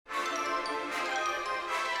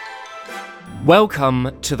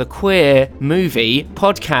Welcome to the Queer Movie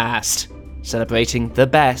Podcast, celebrating the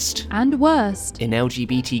best and worst in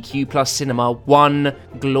LGBTQ plus cinema, one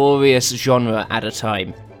glorious genre at a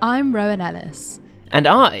time. I'm Rowan Ellis. And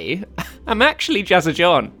I am actually Jazza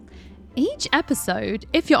John. Each episode,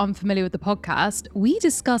 if you're unfamiliar with the podcast, we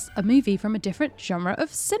discuss a movie from a different genre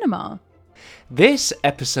of cinema. This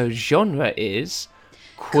episode's genre is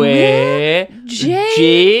Queer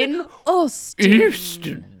Jane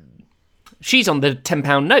Austen. She's on the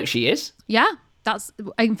 £10 note, she is. Yeah, that's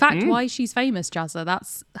in fact why she's famous, Jazza.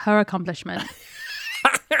 That's her accomplishment.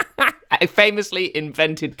 A famously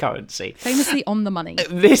invented currency. Famously on the money.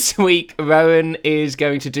 This week, Rowan is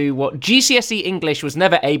going to do what GCSE English was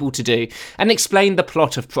never able to do and explain the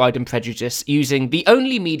plot of Pride and Prejudice using the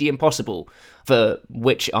only medium possible for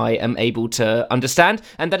which I am able to understand,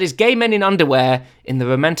 and that is gay men in underwear in the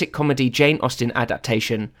romantic comedy Jane Austen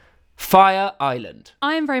adaptation, Fire Island.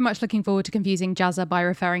 I am very much looking forward to confusing Jazza by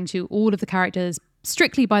referring to all of the characters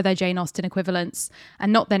strictly by their Jane Austen equivalents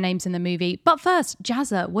and not their names in the movie. But first,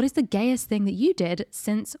 Jazza, what is the gayest thing that you did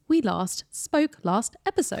since we last spoke last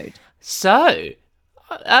episode? So,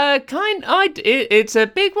 it's a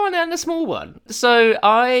big one and a small one. So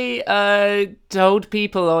I told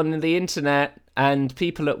people on the internet and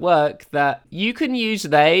people at work that you can use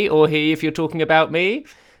they or he if you're talking about me.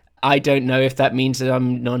 I don't know if that means that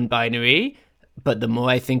I'm non-binary, but the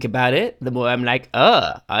more I think about it, the more I'm like,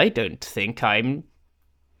 I don't think I'm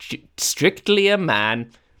strictly a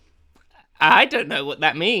man. I don't know what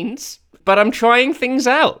that means, but I'm trying things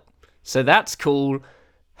out. So that's cool.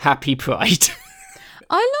 Happy Pride.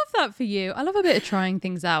 I love that for you. I love a bit of trying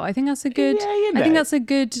things out. I think that's a good I think that's a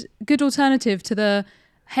good alternative to the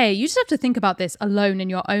hey, you just have to think about this alone in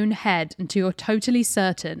your own head until you're totally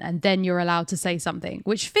certain and then you're allowed to say something,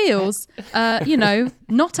 which feels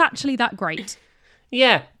not actually that great.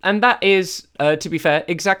 Yeah, and that is, to be fair,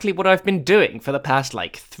 exactly what I've been doing for the past,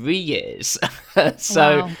 3 years.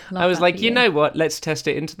 So wow, I was like, you know what, let's test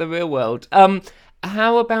it into the real world.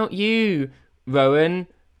 How about you, Rowan?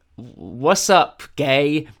 What's up,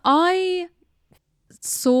 gay? I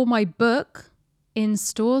saw my book in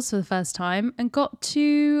stores for the first time and got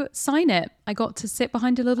to sign it. I got to sit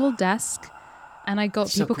behind a little desk and I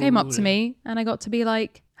got people came up to me and I got to be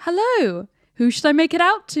like, hello, who should I make it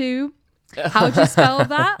out to? How do you spell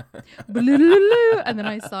that? And then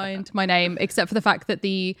I signed my name, except for the fact that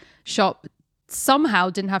the shop somehow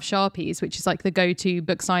didn't have Sharpies, which is like the go-to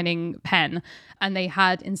book signing pen. And they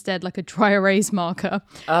had instead like a dry erase marker.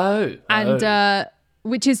 And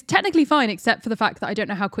which is technically fine, except for the fact that I don't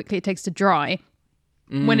know how quickly it takes to dry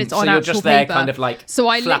when it's on so you're actual just there paper. kind of like so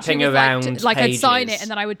I flapping around like pages. I'd sign it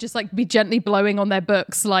and then I would just like be gently blowing on their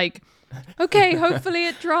books like, okay, hopefully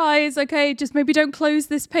it dries. Okay, just maybe don't close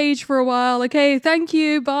this page for a while. Okay, thank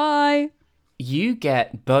you, bye. You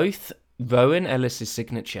get both Rowan Ellis's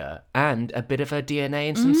signature and a bit of her DNA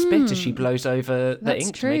and some spit as she blows over the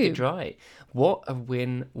ink to make it dry. What a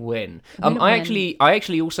win-win. I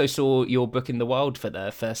actually also saw your book in the wild for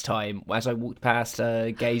the first time as I walked past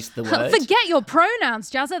Gaze the Word. Forget your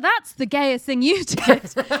pronouns, Jazza. That's the gayest thing you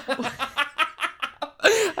did.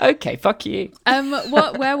 Okay, fuck you.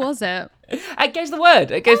 Where was it? It Gaze the Word.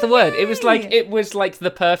 The Word. It was like the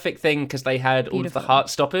perfect thing because they had all of the heart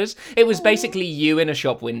stoppers. It was basically you in a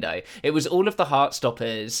shop window. It was all of the heart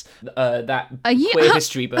stoppers. That queer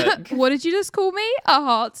history book. What did you just call me? A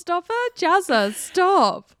heart stopper? Jazza,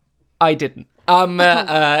 stop. I didn't.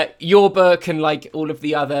 Your book and like all of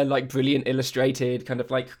the other like brilliant illustrated kind of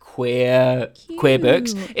like queer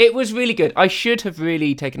books. It was really good. I should have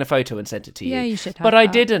really taken a photo and sent it to you. Yeah, you should have. But I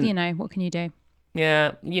didn't. You know, what can you do?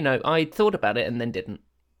 Yeah, I thought about it and then didn't.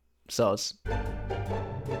 Soz.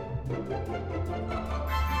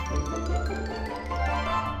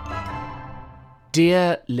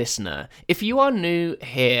 Dear listener, if you are new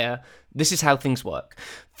here, this is how things work.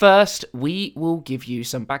 First, we will give you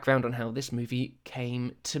some background on how this movie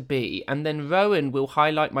came to be, and then Rowan will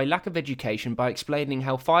highlight my lack of education by explaining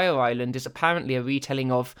how Fire Island is apparently a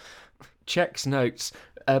retelling of, checks notes,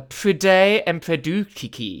 Pride and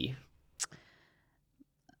Prejudice.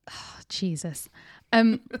 Oh, Jesus.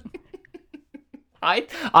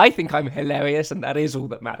 I think I'm hilarious, and that is all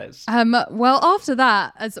that matters. Well, after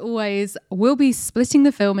that, as always, we'll be splitting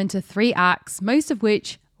the film into 3 acts, most of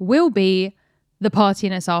which will be the party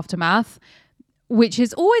and its aftermath. which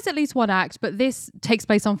is always at least one act, but this takes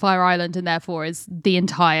place on Fire Island and therefore is the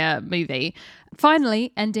entire movie.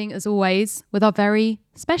 Finally, ending as always with our very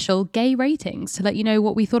special gay ratings to let you know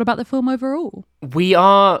what we thought about the film overall. We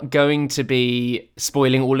are going to be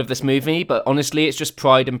spoiling all of this movie, but honestly, it's just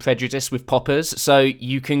Pride and Prejudice with poppers, so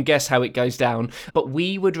you can guess how it goes down. But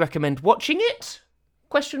we would recommend watching it?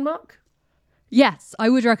 Question mark? Yes, I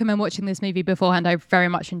would recommend watching this movie beforehand. I very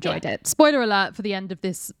much enjoyed it. Spoiler alert for the end of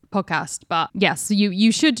this podcast, but yes,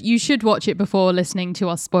 you should watch it before listening to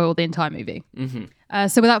us spoil the entire movie. Mm-hmm.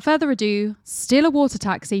 So without further ado, steal a water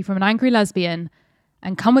taxi from an angry lesbian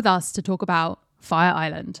and come with us to talk about Fire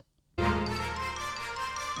Island.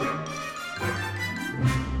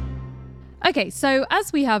 Okay, so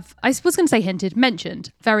as we have, I was going to say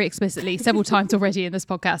mentioned very explicitly several times already in this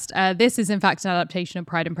podcast, this is in fact an adaptation of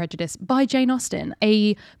Pride and Prejudice by Jane Austen,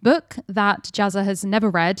 a book that Jazza has never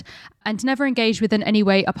read and never engaged with in any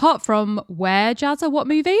way apart from where, Jazza, what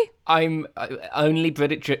movie? I'm only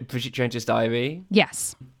Bridget Jones's Diary.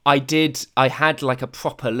 Yes. I had like a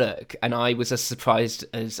proper look, and I was as surprised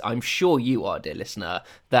as I'm sure you are, dear listener,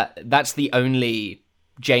 that that's the only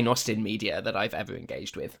Jane Austen media that I've ever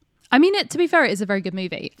engaged with. I mean, to be fair, it is a very good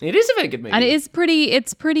movie. It is a very good movie. And it's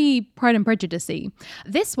pretty Pride and Prejudice-y.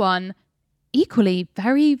 This one, equally,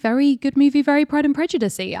 very, very good movie, very Pride and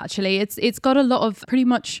Prejudice-y, actually. It's got a lot of pretty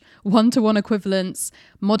much one-to-one equivalents,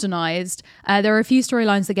 modernized. There are a few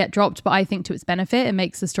storylines that get dropped, but I think to its benefit, it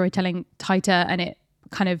makes the storytelling tighter and it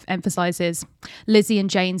kind of emphasizes Lizzie and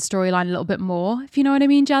Jane's storyline a little bit more, if you know what I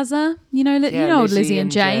mean, Jazza. You know Lizzie and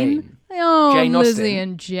Jane. Oh, Jane Lizzie Austen.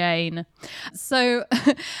 and Jane. So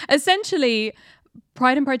essentially,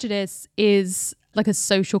 Pride and Prejudice is like a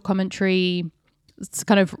social commentary. It's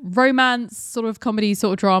kind of romance, sort of comedy,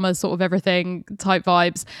 sort of drama, sort of everything type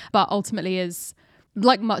vibes. But ultimately is,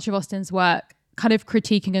 like much of Austen's work, kind of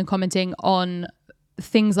critiquing and commenting on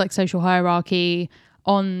things like social hierarchy,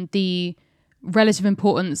 on the relative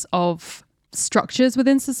importance of structures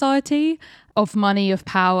within society, of money, of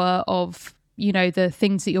power, of the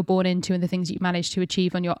things that you're born into and the things that you manage to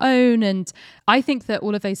achieve on your own. And I think that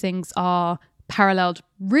all of those things are paralleled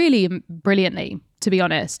really brilliantly, to be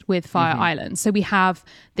honest, with Fire Island. So we have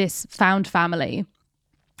this found family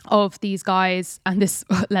of these guys and this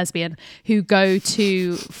lesbian who go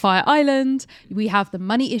to Fire Island. We have the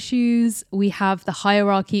money issues. We have the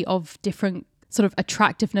hierarchy of different sort of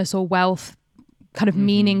attractiveness or wealth kind of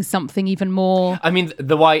meaning something even more. I mean,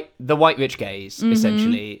 the white rich gaze,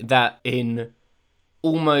 essentially, that in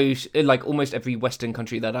almost every Western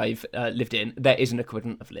country that I've lived in, there is an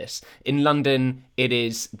equivalent of this. In London, it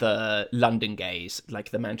is the London gaze,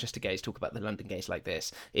 like the Manchester gaze talk about the London gaze like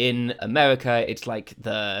this. In America, it's like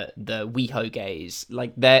the WeHo gaze.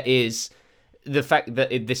 Like there is the fact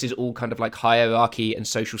that this is all kind of like hierarchy and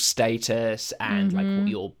social status and like what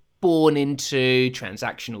you're born into,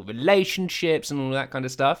 transactional relationships and all that kind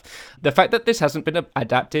of stuff. The fact that this hasn't been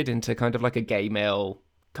adapted into kind of like a gay male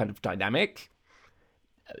kind of dynamic,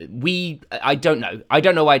 I don't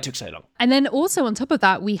know why it took so long. And then also on top of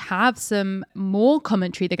that, we have some more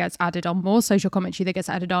commentary that gets added on, more social commentary that gets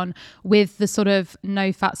added on with the sort of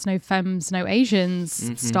no fats, no femmes, no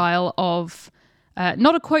Asians style of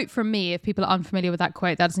not a quote from me, if people are unfamiliar with that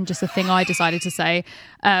quote. That isn't just a thing I decided to say,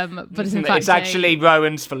 but it's in fact it's actually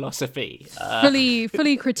Rowan's philosophy. Fully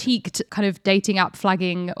critiqued kind of dating app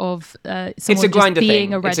flagging of someone just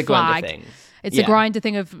being a red flag. Thing. It's a grinder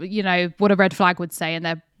thing of, what a red flag would say in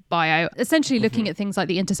their bio. Essentially looking at things like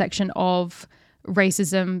the intersection of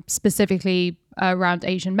racism, specifically around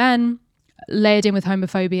Asian men, layered in with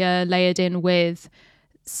homophobia, layered in with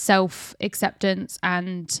self-acceptance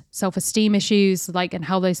and self-esteem issues, and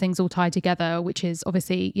how those things all tie together, which is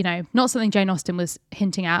obviously, not something Jane Austen was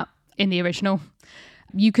hinting at in the original.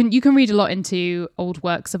 You can read a lot into old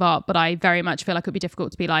works of art, but I very much feel like it would be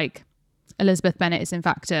difficult to be like, Elizabeth Bennet is in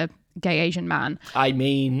fact a gay Asian man. I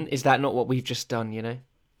mean, is that not what we've just done,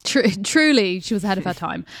 Truly, she was ahead of her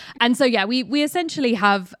time. And so, yeah, we essentially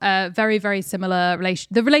have a very, very similar relation.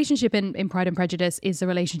 The relationship in Pride and Prejudice is the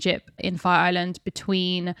relationship in Fire Island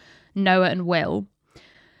between Noah and Will.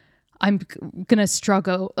 I'm gonna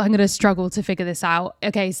struggle to figure this out.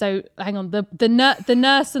 Okay, so hang on. The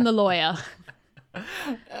nurse and the lawyer.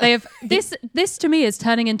 They have this to me is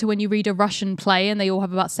turning into when you read a Russian play and they all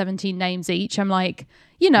have about 17 names each. I'm like,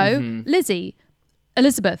 Lizzie,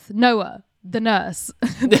 Elizabeth, Noah, the nurse.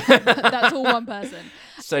 That's all one person.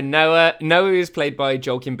 So Noah is played by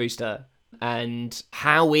Joaquin Booster, and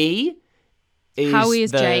Howie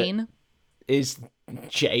is Jane. Is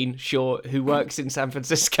Jane, sure, who works in San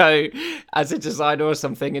Francisco as a designer or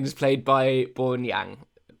something, and is played by Bourne Yang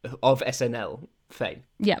of SNL. Fine.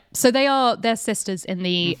 Yeah. So they're sisters in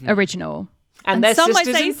the original. And they're some might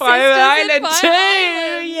sisters say in Fire Island Fire too.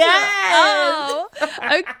 Island. Yes. Oh,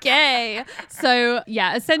 okay. So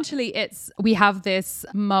yeah, essentially we have this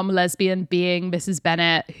mum lesbian being Mrs.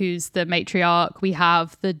 Bennet, who's the matriarch. We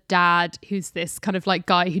have the dad, who's this kind of like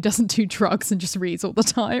guy who doesn't do drugs and just reads all the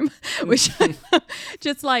time, which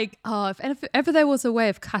just like, if ever there was a way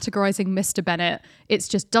of categorizing Mr. Bennet, it's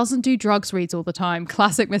just doesn't do drugs, reads all the time.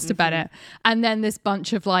 Classic Mr. Bennet. And then this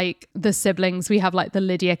bunch of like the siblings. We have like the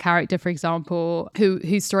Lydia character, for example,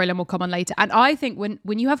 whose storyline will come on later. And I think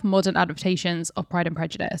when you have modern adaptations of Pride and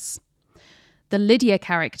Prejudice, the Lydia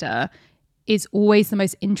character is always the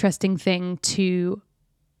most interesting thing to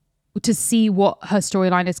see what her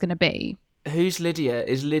storyline is going to be. Who's Lydia?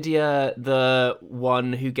 Is Lydia the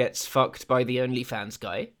one who gets fucked by the OnlyFans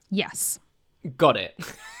guy? Yes. Got it.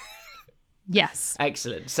 Yes.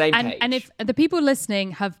 Excellent. Same page. And if the people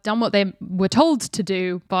listening have done what they were told to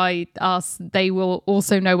do by us, they will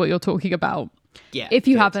also know what you're talking about. Yeah. If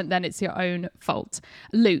you haven't, then it's your own fault.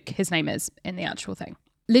 Luke, his name is in the actual thing.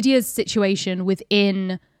 Lydia's situation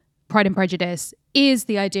within Pride and Prejudice is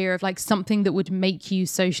the idea of like something that would make you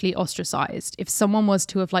socially ostracized. If someone was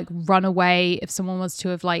to have like run away, if someone was to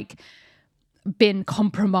have like been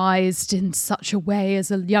compromised in such a way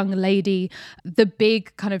as a young lady, the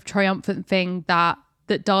big kind of triumphant thing that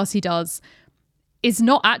Darcy does is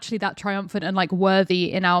not actually that triumphant and like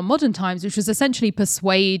worthy in our modern times, which was essentially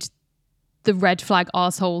persuade the red flag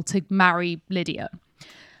arsehole to marry Lydia.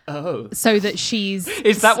 Oh. So that she's...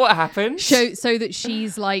 Is that what happened? So that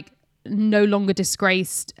she's like no longer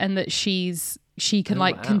disgraced and that she can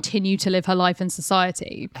continue to live her life in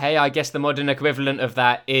society. Hey, I guess the modern equivalent of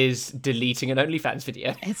that is deleting an OnlyFans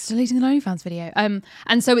video. It's deleting an OnlyFans video.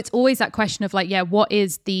 And so it's always that question of like, yeah, what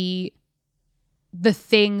is the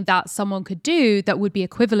thing that someone could do that would be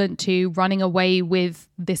equivalent to running away with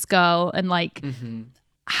this girl and like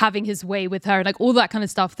having his way with her, like all that kind of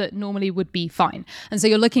stuff that normally would be fine. And so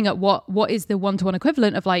you're looking at what is the one-to-one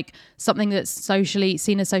equivalent of like something that's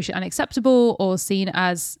seen as socially unacceptable or seen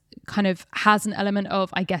as kind of has an element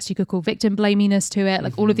of, I guess you could call victim blaminess to it,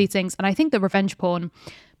 like all of these things. And I think the revenge porn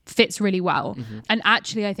fits really well. And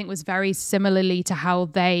actually I think was very similarly to how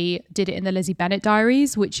they did it in the Lizzie Bennet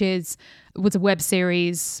Diaries, which was a web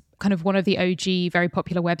series, kind of one of the OG very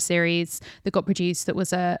popular web series that got produced that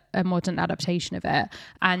was a modern adaptation of it,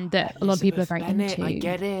 and that a lot of people are very into. I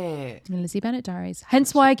get it. The Lizzie Bennet Diaries.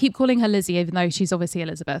 Hence why I keep calling her Lizzie, even though she's obviously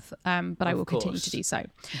Elizabeth, but I will continue to do so.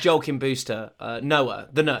 Joel Kim Booster, Noah,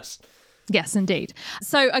 the nurse. Yes, indeed.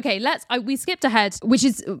 So, okay, we skipped ahead, which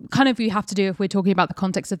is kind of you have to do if we're talking about the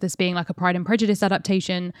context of this being like a Pride and Prejudice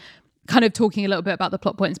adaptation, kind of talking a little bit about the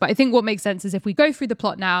plot points. But I think what makes sense is if we go through the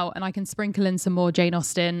plot now and I can sprinkle in some more Jane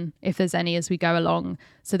Austen, if there's any, as we go along,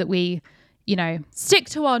 so that we, stick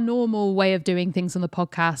to our normal way of doing things on the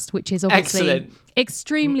podcast, which is obviously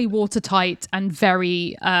extremely watertight and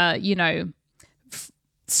very,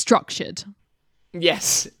 structured.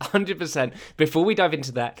 Yes, 100%. Before we dive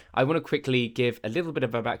into that, I want to quickly give a little bit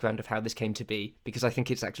of a background of how this came to be, because I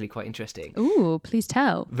think it's actually quite interesting. Ooh, please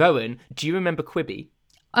tell. Rowan, do you remember Quibi?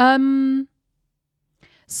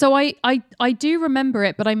 So I do remember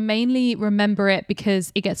it, but I mainly remember it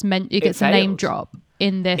because it gets a name drop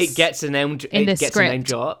in this. It gets a name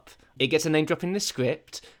drop. It gets a name drop in the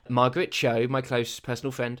script. Margaret Cho, my close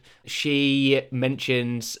personal friend, she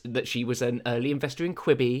mentions that she was an early investor in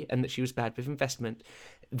Quibi and that she was bad with investment.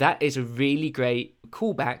 That is a really great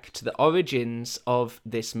callback to the origins of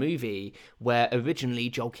this movie, where originally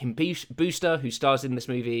Joel Kim Booster, who stars in this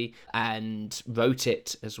movie and wrote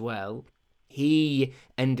it as well, he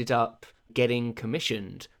ended up getting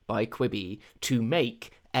commissioned by Quibi to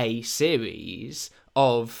make a series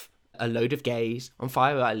of a load of gays on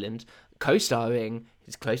Fire Island, co-starring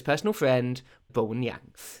his close personal friend, Bowen Yang.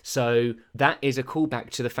 So that is a callback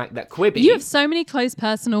to the fact that Quibi... You have so many close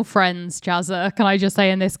personal friends, Jazza, can I just say,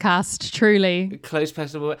 in this cast, truly. Close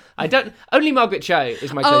personal... Only Margaret Cho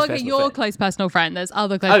is my close personal friend. Your close personal friend. There's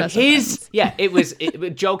other close personal friends. Yeah, it was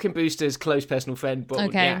Joel Kim Booster's close personal friend,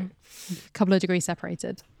 Bowen Yang. A couple of degrees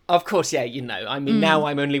separated. Of course, yeah, now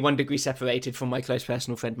I'm only 1 degree separated from my close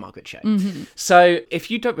personal friend, Margaret Cho. So if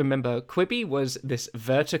you don't remember, Quibi was this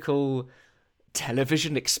vertical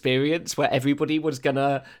television experience where everybody was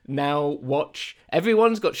gonna now watch.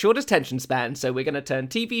 Everyone's got short attention span, so we're gonna turn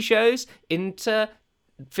TV shows into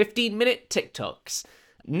 15-minute TikToks.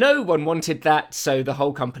 No one wanted that, so the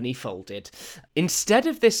whole company folded. Instead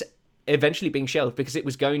of this eventually being shelved because it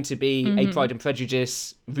was going to be a Pride and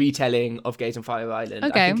Prejudice retelling of Gays on Fire Island.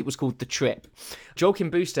 Okay. I think it was called The Trip. Joel Kim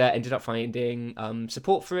Booster ended up finding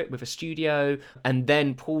support for it with a studio and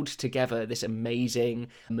then pulled together this amazing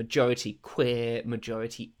majority queer,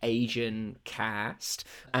 majority Asian cast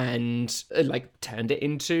and turned it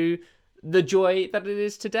into the joy that it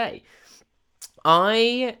is today.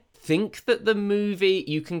 I think that the movie,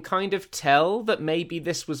 you can kind of tell that maybe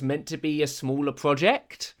this was meant to be a smaller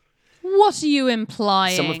project. What are you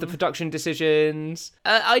implying? Some of the production decisions.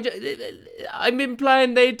 I'm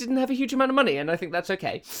implying they didn't have a huge amount of money, and I think that's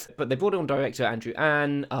okay. But they brought on director Andrew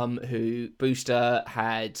Ann, who Booster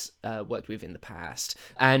had worked with in the past,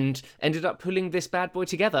 and ended up pulling this bad boy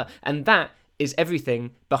together. And that is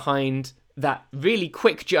everything behind that really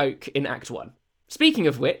quick joke in Act 1. Speaking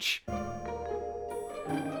of which...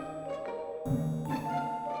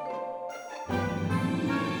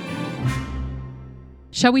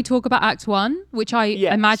 Shall we talk about Act 1, which I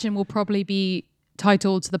imagine will probably be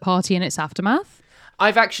titled The Party and Its Aftermath?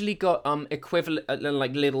 I've actually got equivalent,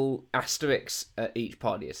 little asterisks at each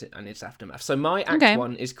party and its aftermath. So my Act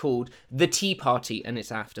 1 is called The Tea Party and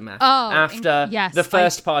Its Aftermath. After the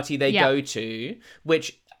first party they go to,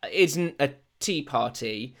 which isn't a tea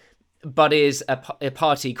party, but is a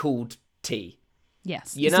party called Tea.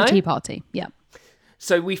 Yes, it's a tea party, yeah.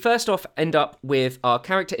 So we first off end up with our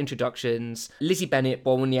character introductions. Lizzie Bennet,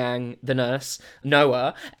 Bowen Yang, the nurse,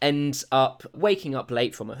 Noah, ends up waking up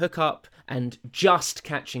late from a hookup and just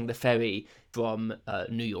catching the ferry from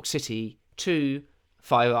New York City to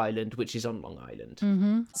Fire Island, which is on Long Island.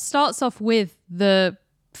 Mm-hmm. Starts off with the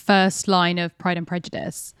first line of Pride and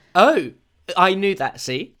Prejudice. Oh, I knew that,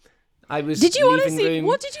 see? Did you honestly?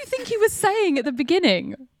 What did you think he was saying at the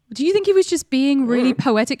beginning? Do you think he was just being really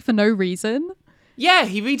poetic for no reason? Yeah,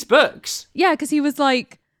 he reads books. Yeah, because he was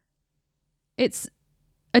like, it's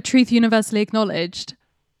a truth universally acknowledged.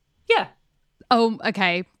 Yeah. Oh,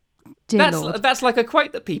 okay. Dear Lord. That's like a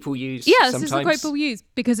quote that people use. Yes, sometimes. It's a quote people use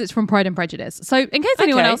because it's from Pride and Prejudice. So in case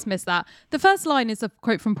anyone else missed that, the first line is a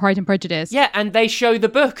quote from Pride and Prejudice. Yeah, and they show the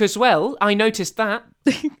book as well. I noticed that.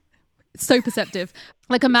 So perceptive.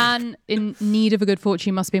 Like a man in need of a good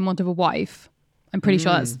fortune must be in want of a wife. I'm pretty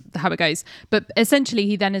sure that's how it goes. But essentially,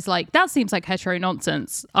 he then is like, that seems like hetero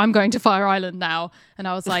nonsense. I'm going to Fire Island now. And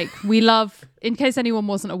I was like, we love, in case anyone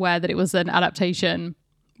wasn't aware that it was an adaptation,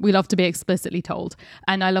 we love to be explicitly told.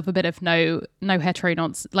 And I love a bit of no hetero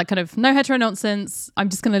nonsense, like kind of no hetero nonsense. I'm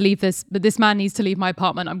just going to leave this, but this man needs to leave my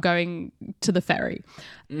apartment. I'm going to the ferry.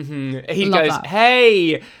 Mm-hmm. He goes,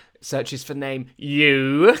 hey, searches for name,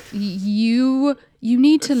 you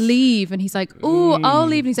need to leave. And he's like, oh, I'll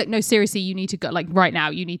leave. And he's like, no, seriously, you need to go, like right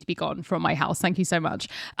now, you need to be gone from my house. Thank you so much.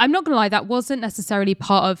 I'm not gonna lie, that wasn't necessarily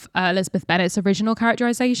part of Elizabeth Bennet's original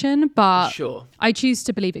characterization, but sure, I choose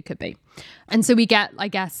to believe it could be. And so we get, I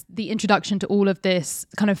guess, the introduction to all of this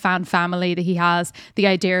kind of fan family that he has, the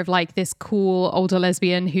idea of like this cool older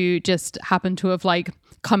lesbian who just happened to have like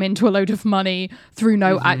come into a load of money through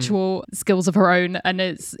no actual skills of her own, and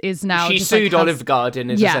is now she just sued like Olive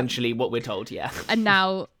Garden is essentially what we're told. And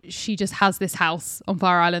now she just has this house on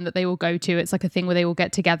Fire Island that they will go to. It's like a thing where they all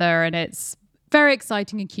get together, and it's very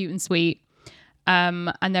exciting and cute and sweet,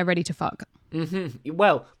 and they're ready to fuck.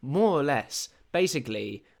 Well, more or less,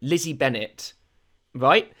 basically Lizzie Bennet,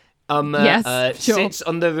 right, sure, sits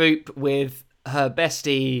on the roop with her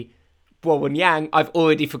bestie Bowen Yang. I've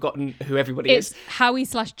already forgotten who everybody is. It's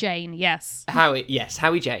Howie/Jane, yes.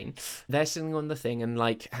 Howie Jane. They're sitting on the thing, and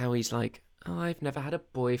like Howie's like, oh, I've never had a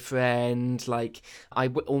boyfriend. Like,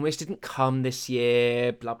 almost didn't come this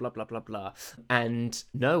year. Blah blah blah blah blah. And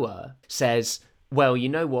Noah says, well, you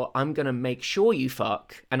know what? I'm gonna make sure you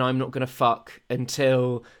fuck, and I'm not gonna fuck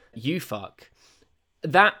until you fuck.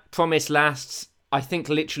 That promise lasts, I think,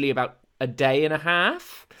 literally about a day and a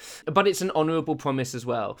half. But it's an honourable promise as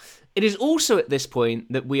well. It is also at this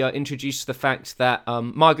point that we are introduced to the fact that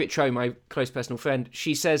Margaret Cho, my close personal friend,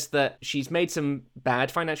 she says that she's made some bad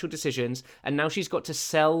financial decisions and now she's got to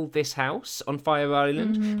sell this house on Fire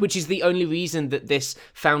Island, which is the only reason that this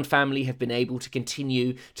found family have been able to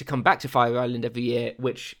continue to come back to Fire Island every year,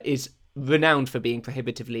 which is renowned for being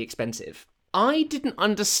prohibitively expensive. I didn't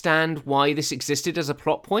understand why this existed as a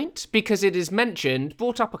plot point, because it is mentioned,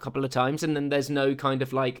 brought up a couple of times, and then there's no kind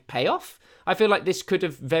of like payoff. I feel like this could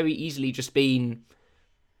have very easily just been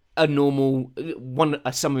a normal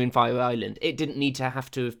a summer in Fire Island. It didn't need to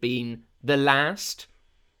have to have been the last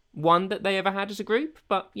one that they ever had as a group,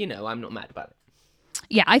 but you know, I'm not mad about it.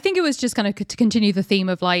 Yeah, I think it was just kind of to continue the theme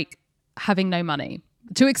of like having no money.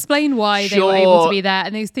 To explain why they were able to be there,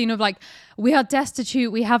 and this theme of like, we are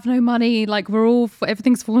destitute, we have no money, like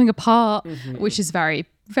everything's falling apart, which is very,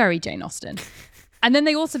 Very Jane Austen. And then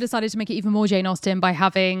they also decided to make it even more Jane Austen by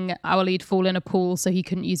having our lead fall in a pool so he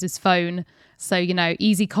couldn't use his phone. So,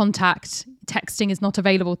 easy contact, texting is not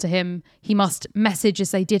available to him. He must message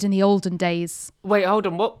as they did in the olden days. Wait, hold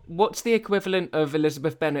on. What's the equivalent of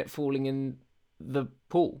Elizabeth Bennet falling in the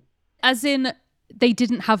pool? As in, they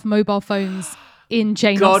didn't have mobile phones in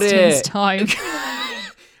Jane Austen's time.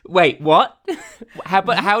 Wait, what?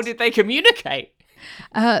 How did they communicate?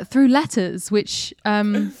 Through letters, which...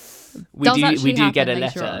 We do get a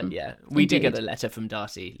letter. On. Yeah, we do get a letter from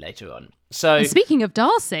Darcy later on. So, and speaking of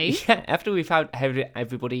Darcy, yeah, after we've had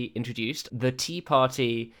everybody introduced, the tea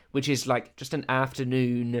party, which is like just an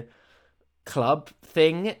afternoon club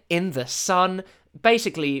thing in the sun.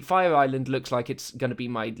 Basically, Fire Island looks like it's going to be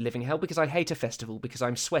my living hell because I hate a festival because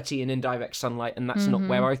I'm sweaty in indirect sunlight and that's not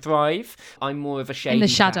where I thrive. I'm more of a shady in the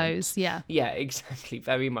plant. shadows. Yeah, exactly,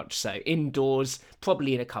 very much so. Indoors,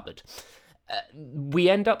 probably in a cupboard. We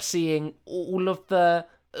end up seeing all of the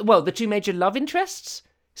two major love interests.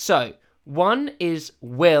 So, one is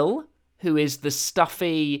Will, who is the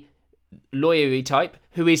stuffy, lawyery type,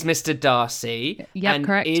 who is Mr. Darcy, and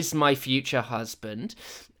correct. is my future husband.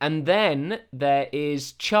 And then there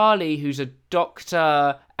is Charlie, who's a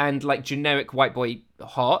doctor and like generic white boy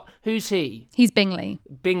hot. Who's he? He's Bingley.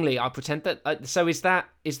 Bingley. I'll pretend that. So is that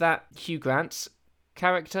Hugh Grant's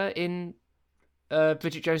character in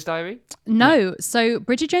Bridget Jones' Diary? No. So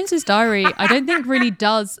Bridget Jones's Diary, I don't think really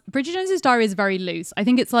does. Bridget Jones's Diary is very loose. I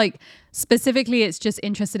think it's like, specifically, it's just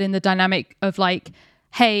interested in the dynamic of like,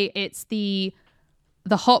 hey, it's the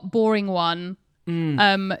hot, boring one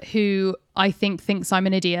who I think thinks I'm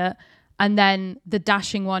an idiot, and then the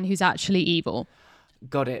dashing one who's actually evil.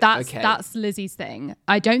 Got it. That's Lizzie's thing.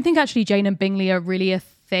 I don't think actually Jane and Bingley are really a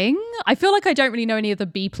thing. I feel like I don't really know any of the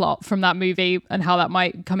B plot from that movie and how that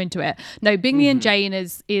might come into it. No, Bingley and Jane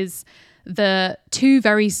is the two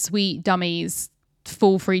very sweet dummies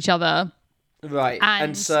fall for each other. Right.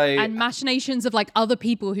 And machinations of like other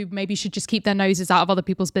people who maybe should just keep their noses out of other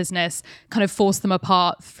people's business kind of force them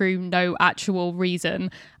apart through no actual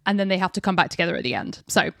reason. And then they have to come back together at the end.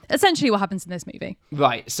 So essentially what happens in this movie.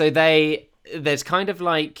 Right. So there's kind of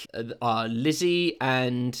like Lizzie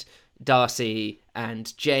and Darcy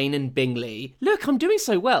and Jane and Bingley. Look, I'm doing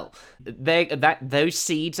so well. Those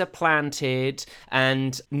seeds are planted,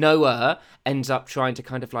 and Noah ends up trying to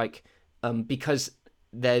kind of like because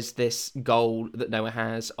there's this goal that Noah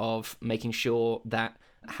has of making sure that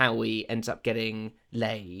Howie ends up getting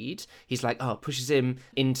laid. He's like, pushes him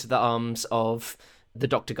into the arms of the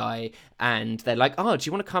doctor guy, and they're like, do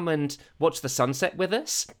you want to come and watch the sunset with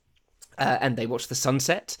us? And they watch the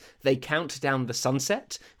sunset. They count down the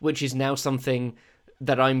sunset, which is now something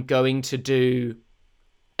that I'm going to do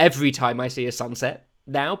every time I see a sunset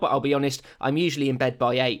now. But I'll be honest, I'm usually in bed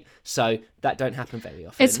by 8, so that don't happen very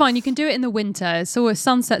often. It's fine. You can do it in the winter. So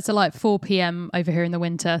sunsets are like 4 p.m. over here in the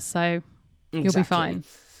winter, so you'll be fine.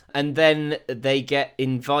 And then they get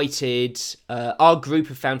invited. Our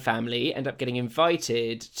group of found family end up getting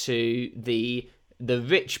invited to the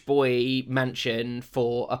rich boy mansion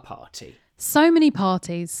for a party. So many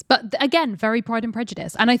parties, but again, very Pride and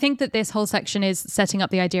Prejudice. And I think that this whole section is setting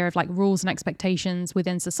up the idea of like rules and expectations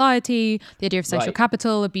within society, the idea of social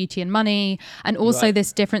capital, of beauty and money, and also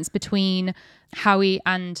this difference between Howie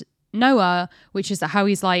and Noah, which is that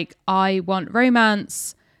Howie's like, I want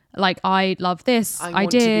romance, like I love this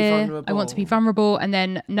idea, I want to be vulnerable. And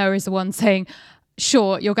then Noah is the one saying,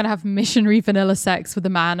 sure, you're going to have missionary vanilla sex with the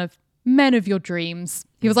men of your dreams.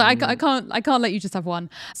 He was like, I can't let you just have one.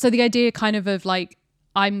 So the idea kind of like,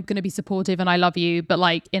 I'm going to be supportive and I love you, but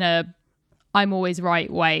like in a I'm always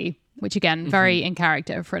right way, which again, very in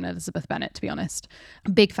character for an Elizabeth Bennet, to be honest.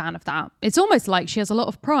 Big fan of that. It's almost like she has a lot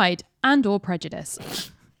of pride and or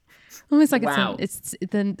prejudice. Almost like it's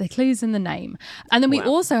the clues in the name. And then we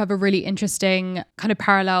also have a really interesting kind of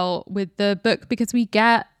parallel with the book, because we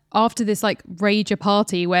get after this like rager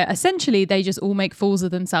party where essentially they just all make fools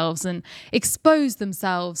of themselves and expose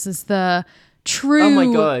themselves as the true, oh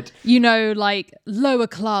my God, like lower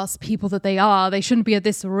class people that they are. They shouldn't be at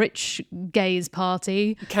this rich gays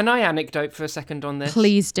party. Can I anecdote for a second on this?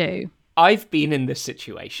 Please do. I've been in this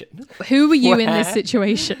situation. Who were you in this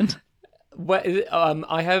situation?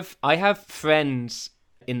 I have friends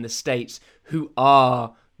in the States who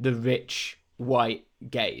are the rich white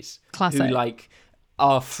gays. Classic. Who like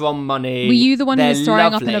are from money. Were you the one who was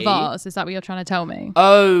throwing lovely. up in a vase? Is that what you're trying to tell me?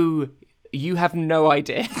 Oh, you have no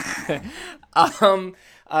idea.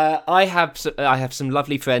 I have some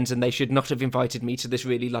lovely friends, and they should not have invited me to this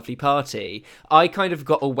really lovely party. I kind of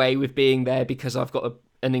got away with being there because I've got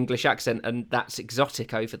an English accent, and that's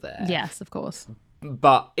exotic over there. Yes, of course.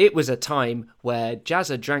 But it was a time where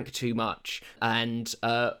Jazza drank too much and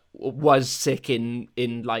was sick in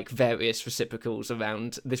like various reciprocals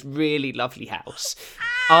around this really lovely house.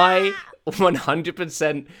 I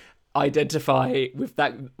 100% identify with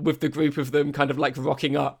the group of them kind of like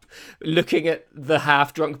rocking up, looking at the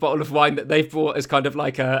half drunk bottle of wine that they've brought as kind of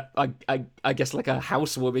like I guess like a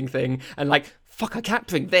housewarming thing, and like, fuck, I can't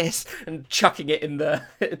drink this, and chucking it in the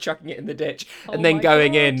ditch, and then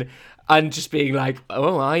going in and just being like,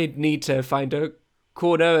 oh, I need to find a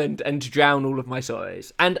corner and drown all of my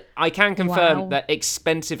sorrows. And I can confirm that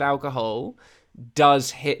expensive alcohol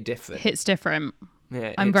does hit different. Hits different.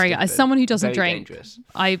 Yeah, I'm very, as someone who doesn't drink, dangerous.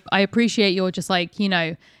 I appreciate your just like,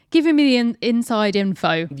 giving me the inside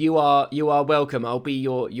info. You are welcome. I'll be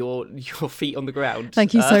your feet on the ground.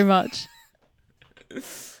 Thank you so much.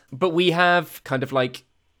 But we have kind of like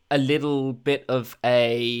a little bit of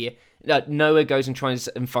a Noah goes and tries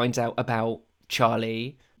and finds out about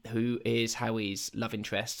Charlie, who is Howie's love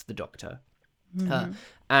interest, the doctor,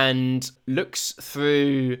 and looks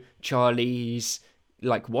through Charlie's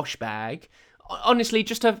like wash bag. Honestly,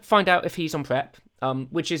 just to find out if he's on PrEP,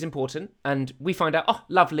 which is important. And we find out, oh,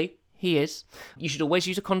 lovely, he is. You should always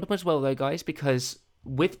use a condom as well, though, guys, because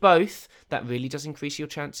with both, that really does increase your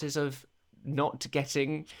chances of not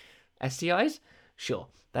getting STIs. Sure,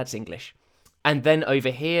 that's English. And then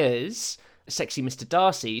overhears sexy Mr.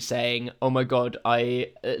 Darcy saying, oh my God,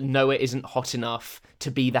 Noah isn't hot enough to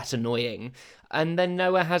be that annoying. And then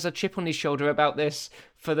Noah has a chip on his shoulder about this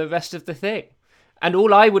for the rest of the thing. And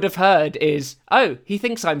all I would have heard is, oh, he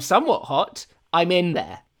thinks I'm somewhat hot. I'm in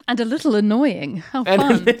there. And a little annoying. How fun.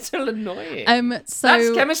 And a little annoying. So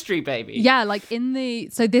that's chemistry, baby. Yeah, like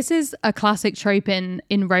so this is a classic trope in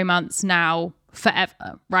romance now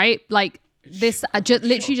forever, right? Like this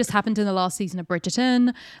literally just happened in the last season of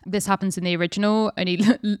Bridgerton. This happens in the original. Only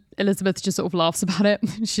Elizabeth just sort of laughs about it.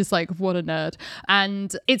 She's like, what a nerd.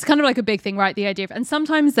 And it's kind of like a big thing, right? The idea of, and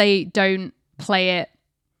sometimes they don't play it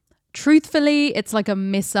truthfully. It's like a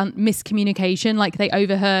miscommunication. Like they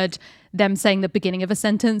overheard them saying the beginning of a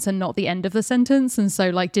sentence and not the end of the sentence, and so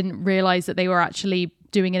like didn't realize that they were actually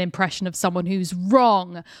doing an impression of someone who's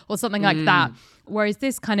wrong or something like that. Whereas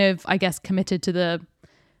this kind of, I guess, committed to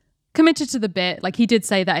the bit. Like he did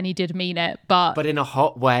say that and he did mean it, but in a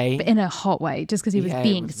hot way. Just because he was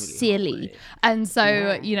being really silly. And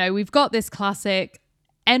so, we've got this classic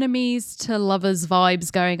enemies to lovers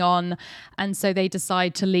vibes going on, and so they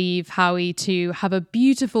decide to leave Howie to have a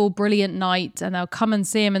beautiful, brilliant night, and they'll come and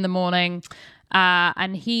see him in the morning.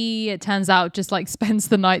 And he, it turns out, just like spends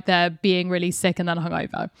the night there being really sick and then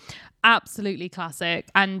hungover. Absolutely classic.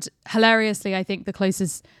 And hilariously, I think the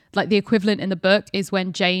closest, like the equivalent in the book is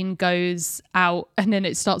when Jane goes out and then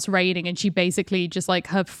it starts raining and she basically just like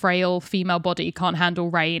her frail female body can't handle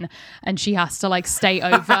rain and she has to like stay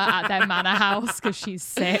over at their manor house because she's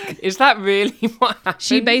sick. Is that really what happens?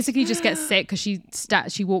 She basically just gets sick because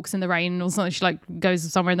she walks in the rain or something. She like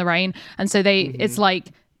goes somewhere in the rain. And so it's like,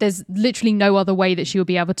 there's literally no other way that she will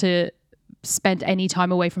be able to spend any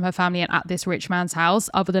time away from her family and at this rich man's house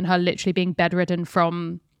other than her literally being bedridden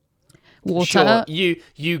from water. Sure,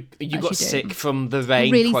 you got sick from the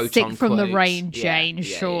rain, really quote sick unquote. from the rain, Jane. Yeah,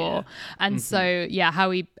 sure. yeah. And so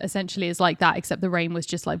Howie essentially is like that, except the rain was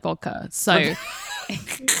just like vodka. So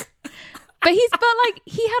but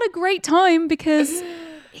he had a great time because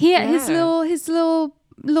his little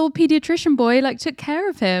pediatrician boy like took care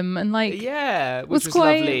of him and like which was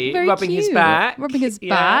quite lovely, rubbing cute. his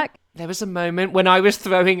back. There was a moment when I was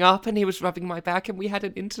throwing up and he was rubbing my back and we had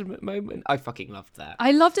an intimate moment. I fucking loved that.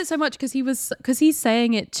 I loved it so much because he's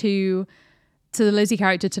saying it to the Lizzie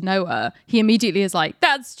character, to Noah. He immediately is like,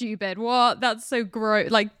 that's stupid, what, that's so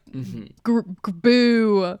gross, like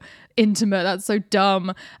boo, intimate, that's so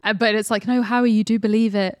dumb. But it's like, no, Howie, you do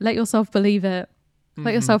believe it, let yourself believe it,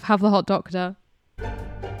 let yourself have the hot doctor.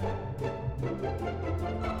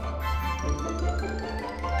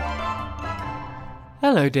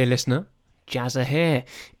 Hello, dear listener. Jazza here.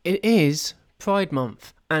 It is Pride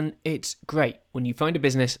Month, and it's great when you find a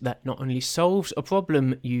business that not only solves a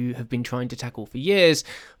problem you have been trying to tackle for years,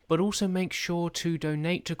 but also makes sure to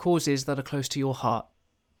donate to causes that are close to your heart.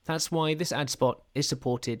 That's why this ad spot is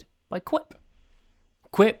supported by Quip.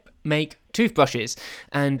 Quip make toothbrushes,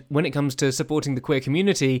 and when it comes to supporting the queer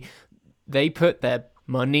community, they put their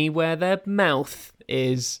money where their mouth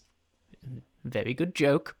is. Very good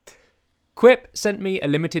joke. Quip sent me a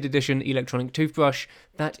limited edition electronic toothbrush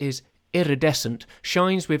that is iridescent,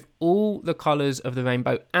 shines with all the colours of the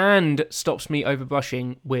rainbow, and stops me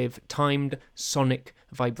overbrushing with timed sonic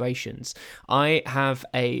vibrations. I have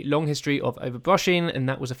a long history of overbrushing, and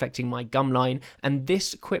that was affecting my gum line, and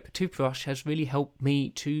this Quip toothbrush has really helped me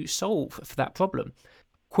to solve for that problem.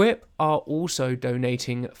 Quip are also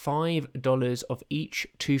donating $5 of each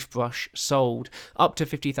toothbrush sold, up to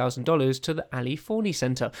 $50,000 to the Ali Forney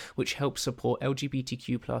Centre, which helps support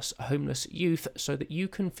LGBTQ+ homeless youth so that you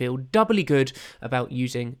can feel doubly good about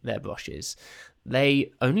using their brushes.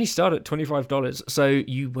 They only start at $25, so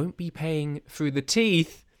you won't be paying through the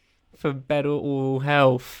teeth for better oral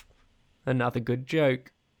health. Another good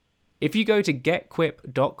joke. If you go to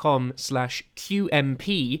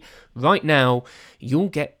getquip.com/QMP right now, you'll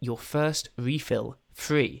get your first refill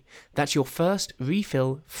free. That's your first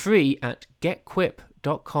refill free at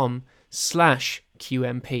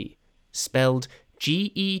getquip.com/QMP. Spelled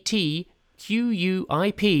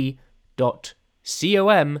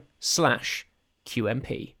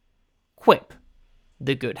GETQUIP.com/QMP. Quip,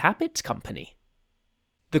 the Good Habits Company.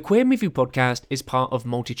 The Queer Movie Podcast is part of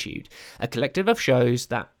Multitude, a collective of shows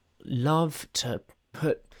that love to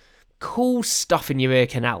put cool stuff in your ear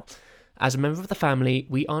canal. As a member of the family,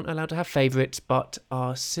 we aren't allowed to have favourites, but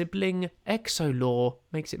our sibling exo-law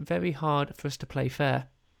makes it very hard for us to play fair.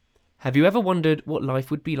 Have you ever wondered what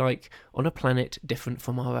life would be like on a planet different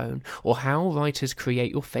from our own, or how writers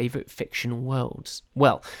create your favourite fictional worlds?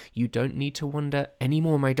 Well, you don't need to wonder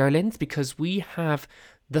anymore, my darlings, because we have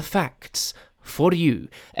the facts for you.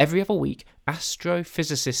 Every other week,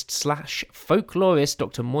 astrophysicist/folklorist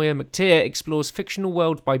Dr. Moya McTeer explores fictional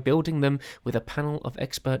worlds by building them with a panel of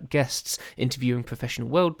expert guests, interviewing professional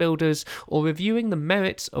world builders, or reviewing the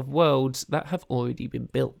merits of worlds that have already been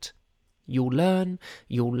built. You'll learn,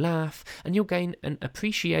 you'll laugh, and you'll gain an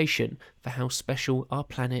appreciation for how special our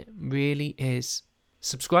planet really is.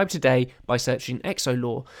 Subscribe today by searching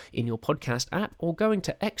ExoLaw in your podcast app or going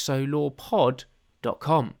to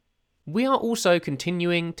exolawpod.com. We are also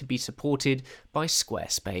continuing to be supported by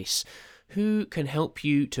Squarespace, who can help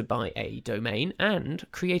you to buy a domain and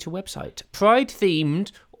create a website,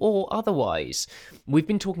 Pride-themed or otherwise. We've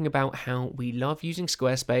been talking about how we love using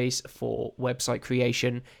Squarespace for website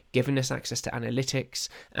creation, giving us access to analytics,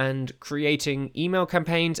 and creating email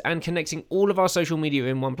campaigns and connecting all of our social media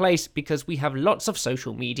in one place because we have lots of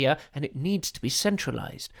social media and it needs to be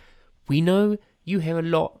centralized. We know you hear a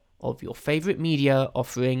lot of your favourite media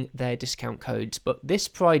offering their discount codes, but this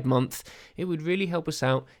Pride Month, it would really help us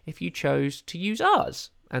out if you chose to use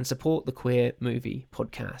ours and support the Queer Movie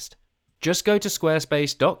Podcast. Just go to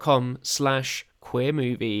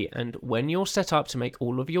squarespace.com/queermovie, and when you're set up to make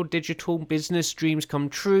all of your digital business dreams come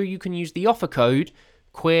true, you can use the offer code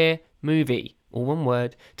QUEERMOVIE, all one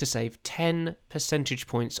word, to save 10 percentage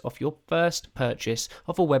points off your first purchase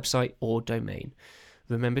of a website or domain.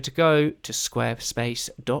 Remember to go to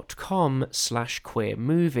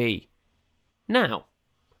squarespace.com/queermovie. Now,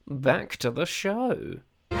 back to the show.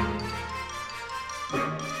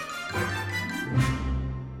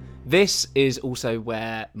 This is also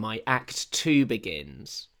where my Act 2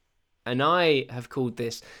 begins. And I have called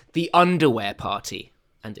this the underwear party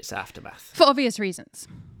and its aftermath. For obvious reasons.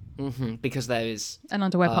 Because there is an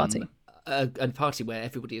underwear party. A party where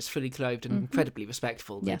everybody is fully clothed and incredibly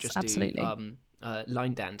respectful. They Yes, just absolutely. do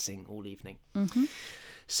line dancing all evening.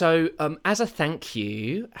 So as a thank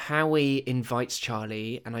you, Howie invites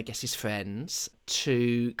Charlie and I guess his friends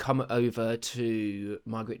to come over to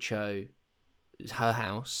Margaret Cho, her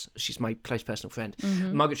house. She's my close personal friend.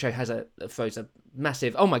 Margaret Cho throws a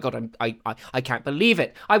massive, oh my god, I can't believe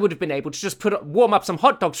it. I would have been able to just warm up some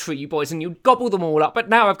hot dogs for you boys and you'd gobble them all up, but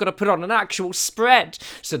now I've got to put on an actual spread.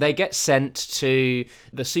 So they get sent to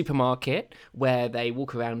the supermarket where they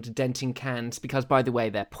walk around denting cans because, by the way,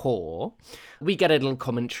 they're poor. We get a little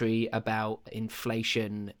commentary about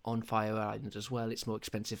inflation on Fire Island as well. It's more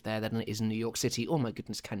expensive there than it is in New York City. Oh my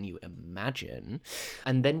goodness, can you imagine?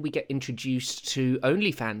 And then we get introduced to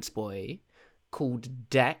OnlyFans boy called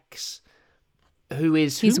Dex, who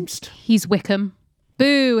is He's Wickham.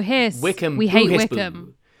 Boo, hiss. Wickham. We boo hate hiss,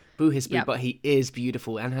 Wickham. Boo hiss, boo. Yep. But he is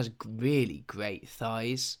beautiful and has really great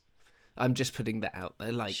thighs. I'm just putting that out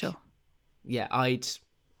there. Like, Sure. Yeah,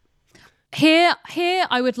 Here,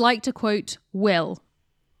 I would like to quote Will.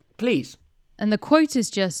 Please. And the quote is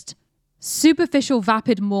just, superficial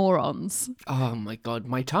vapid morons. Oh my god,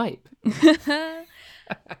 my type.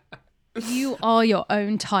 You are your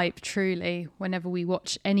own type, truly, whenever we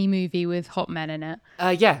watch any movie with hot men in it.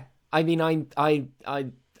 Yeah. I mean, I'm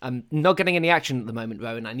not getting any action at the moment,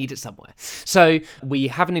 Rowan. I need it somewhere. So we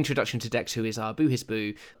have an introduction to Dex, who is our boo his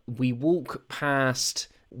boo. We walk past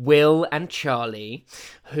Will and Charlie,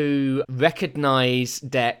 who recognize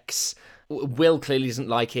Dex. Will clearly doesn't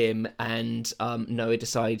like him, and Noah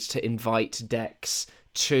decides to invite Dex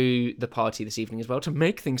to the party this evening as well to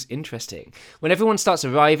make things interesting. When everyone starts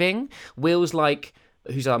arriving, Will's like,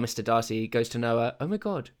 who's our Mr. Darcy, goes to Noah, oh my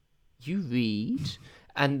god, you read?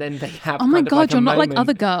 And then they have oh my god, like you're not moment. like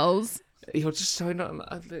other girls. You're just so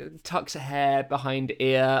not, tucks her hair behind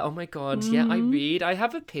ear. Oh my god, yeah, I read. I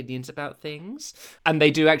have opinions about things. And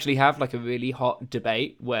they do actually have like a really hot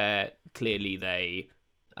debate where clearly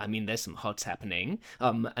there's some hots happening.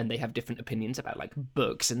 And they have different opinions about like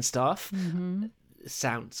books and stuff. Mm-hmm.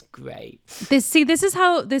 Sounds great. This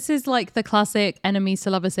is like the classic enemies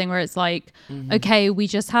to lovers thing where it's like, okay, we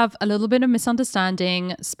just have a little bit of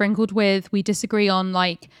misunderstanding sprinkled with we disagree on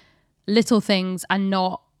like little things and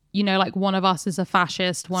not, you know, like one of us is a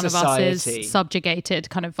fascist, one Society. of us is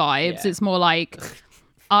subjugated kind of vibes. Yeah. It's more like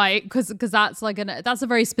because that's like that's a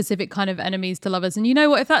very specific kind of enemies to lovers. And you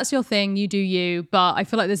know what, if that's your thing, you do you. But I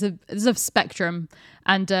feel like there's a spectrum,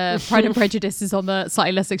 and Pride and Prejudice is on the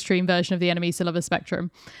slightly less extreme version of the enemies to lovers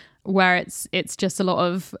spectrum, where it's just a lot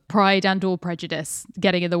of pride and or prejudice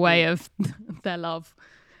getting in the way of their love.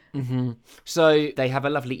 Mm-hmm. So they have a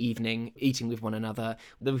lovely evening eating with one another.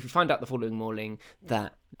 Then we find out the following morning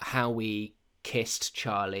that Howie kissed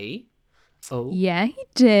Charlie. Oh. Yeah, he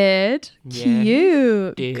did. Yeah,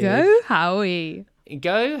 Cute. he did. Go, Howie.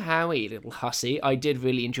 Go, Howie, little hussy. I did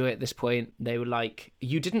really enjoy it at this point. They were like,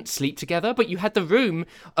 you didn't sleep together, but you had the room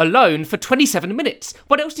alone for 27 minutes.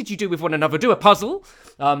 What else did you do with one another? Do a puzzle?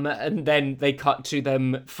 And then they cut to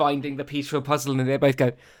them finding the piece for a puzzle, and they both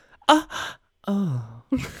go, oh.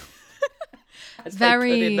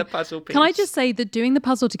 Very. The puzzle piece. Can I just say that doing the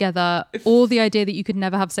puzzle together, or the idea that you could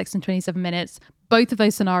never have sex in 27 minutes, both of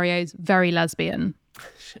those scenarios, very lesbian.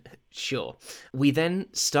 Sure. We then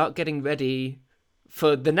start getting ready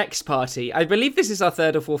for the next party. I believe this is our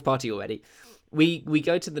third or fourth party already. We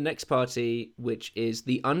go to the next party, which is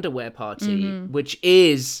the underwear party, which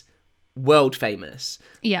is world famous.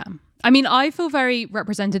 Yeah. I mean, I feel very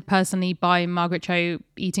represented personally by Margaret Cho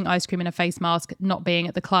eating ice cream in a face mask, not being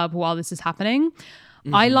at the club while this is happening.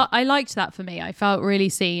 Mm-hmm. I liked that for me. I felt really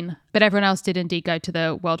seen, but everyone else did indeed go to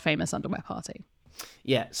the world famous underwear party.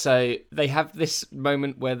 Yeah, so they have this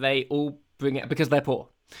moment where they all bring it, because they're poor.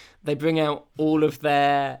 They bring out all of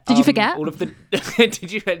their... Did you forget? All of the...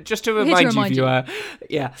 Did you... Just to remind you, viewer.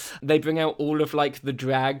 Yeah. They bring out all of, like, the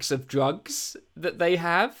drags of drugs that they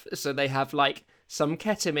have. So they have, like, some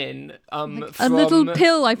ketamine like from a little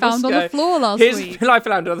pill I found Moscow. on the floor last Here's week. a pill I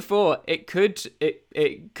found on the floor. It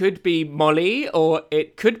could be Molly, or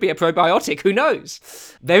it could be a probiotic. Who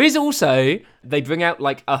knows? There is also... They bring out,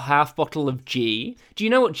 like, a half bottle of G. Do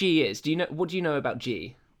you know what G is? What do you know about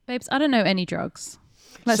G? Babes, I don't know any drugs.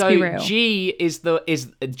 Let's be real. G is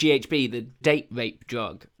GHB, the date rape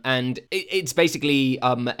drug, and it's basically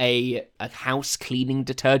a house cleaning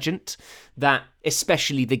detergent that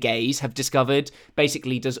especially the gays have discovered.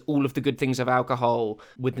 Basically, does all of the good things of alcohol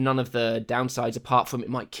with none of the downsides apart from it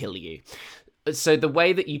might kill you. So the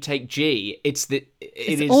way that you take G, it's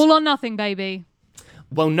all or nothing, baby.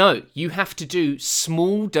 Well, no, you have to do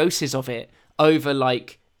small doses of it over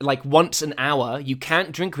like once an hour. You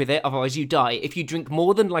can't drink with it, otherwise you die. If you drink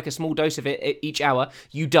more than like a small dose of it each hour,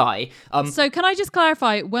 you die. So can I just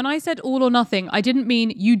clarify, when I said all or nothing, I didn't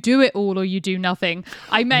mean you do it all or you do nothing.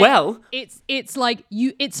 I meant it's like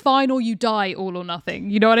it's fine or you die, all or nothing.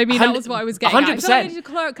 You know what I mean? That was what I was getting 100%. At. I needed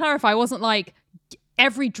to clarify. I wasn't like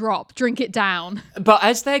every drop, drink it down. But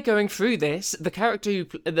as they're going through this, the character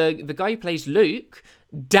the guy who plays Luke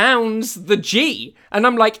downs the G, and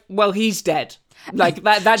I'm like, well, he's dead. Like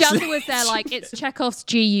that's Jazza was there like, it's Chekhov's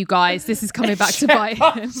G, you guys. This is coming back to bite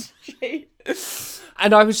him.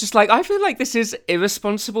 And I was just like, I feel like this is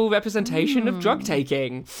irresponsible representation of drug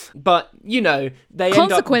taking. But, you know, they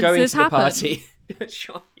end up going to the party.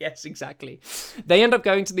 Sure, yes, exactly. They end up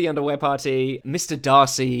going to the underwear party. Mr.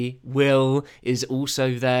 Darcy, Will, is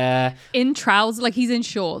also there. In trousers, like he's in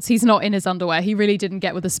shorts. He's not in his underwear. He really didn't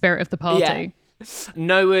get with the spirit of the party. Yeah.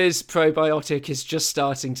 Noah's probiotic is just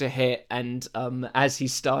starting to hit, and as he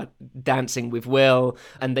start dancing with Will,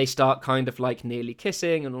 and they start kind of like nearly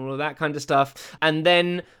kissing and all of that kind of stuff, and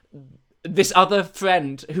then this other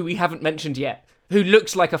friend who we haven't mentioned yet, who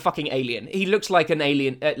looks like a fucking alien. He looks like an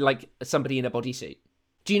alien, like somebody in a bodysuit.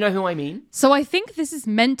 Do you know who I mean? So I think this is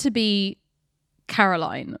meant to be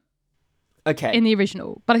Caroline. Okay. In the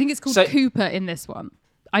original, but I think it's called Cooper in this one.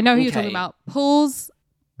 I know who you're talking about.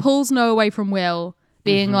 Pulls Noah away from Will,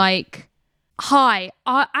 being like, hi,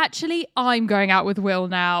 I'm going out with Will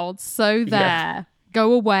now. So there.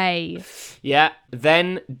 Go away. Yeah.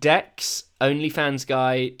 Then Dex, OnlyFans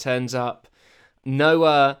guy, turns up.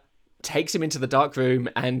 Noah takes him into the dark room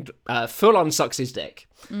and full on sucks his dick.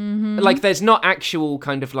 Mm-hmm. Like, there's not actual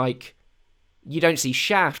kind of like, you don't see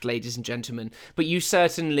shaft, ladies and gentlemen, but you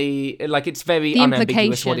certainly, like, it's very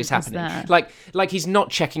unambiguous what is happening. Like he's not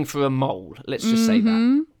checking for a mole. Let's just say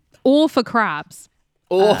that. Or for crabs.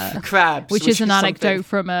 Or for crabs. Which is an anecdote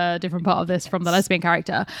from a different part of this, from the lesbian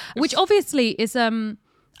character, which obviously is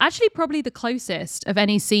actually probably the closest of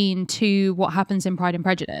any scene to what happens in Pride and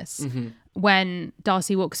Prejudice when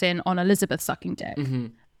Darcy walks in on Elizabeth sucking dick.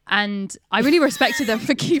 And I really respected them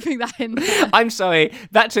for keeping that in there. I'm sorry,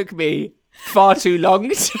 that took me far too long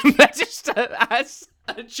to register as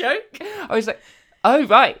a joke. I was like, oh,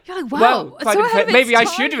 right. You're like, wow. Well, maybe I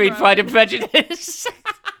should read Pride and Prejudice.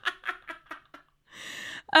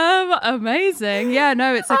 Amazing. Yeah,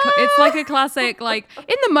 no, it's like a classic, like,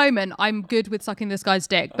 in the moment I'm good with sucking this guy's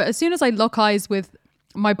dick, but as soon as I lock eyes with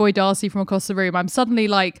my boy Darcy from across the room, I'm suddenly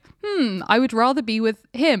like, I would rather be with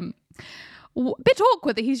him. Bit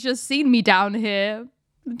awkward that he's just seen me down here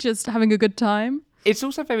just having a good time. It's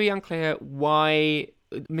also very unclear why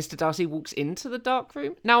Mr. Darcy walks into the dark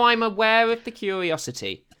room. Now, I'm aware of the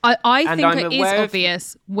curiosity. I think it is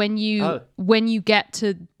obvious when you get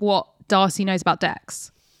to what Darcy knows about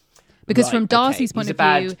Dex. Because from Darcy's point of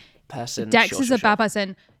view, Dex is a bad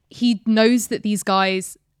person. He knows that these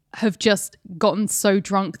guys have just gotten so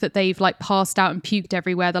drunk that they've like passed out and puked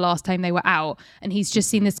everywhere the last time they were out. And he's just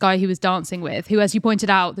seen this guy he was dancing with, who, as you pointed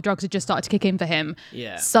out, the drugs had just started to kick in for him.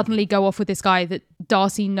 Yeah. Suddenly go off with this guy that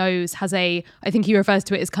Darcy knows has I think he refers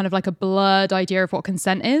to it as kind of like a blurred idea of what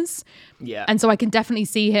consent is. Yeah. And so I can definitely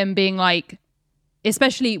see him being like,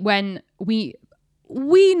 especially when we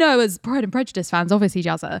know as Pride and Prejudice fans, obviously,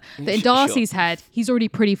 Jazza, that in Darcy's head, he's already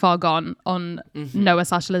pretty far gone on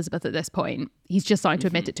Noah/Elizabeth at this point. He's just starting to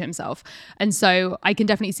admit it to himself. And so I can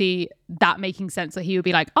definitely see that making sense, that he would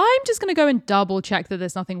be like, I'm just going to go and double check that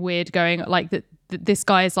there's nothing weird going, like that this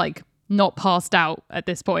guy is like not passed out at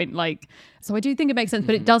this point. Like, so I do think it makes sense,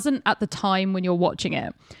 but it doesn't at the time when you're watching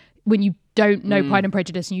it, when you don't know Pride and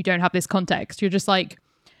Prejudice and you don't have this context. You're just like,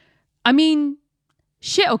 I mean,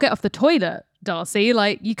 shit, I'll get off the toilet, Darcy.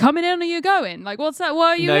 Like, you coming in or you going? Like, what's that?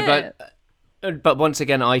 Why are you here? But once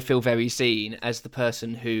again, I feel very seen as the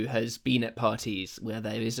person who has been at parties where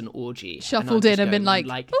there is an orgy. Shuffled in and been like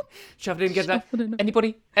shuffled in, get that.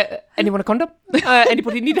 Anybody? Anyone a condom?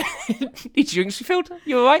 Anybody need drinks refilled?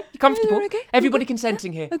 You all right? You comfortable? Okay? Everybody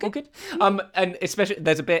consenting here. Okay. All good? And especially,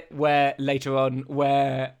 there's a bit where later on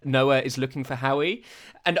where Noah is looking for Howie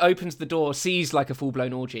and opens the door, sees like a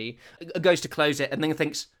full-blown orgy, goes to close it, and then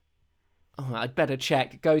thinks, oh, I'd better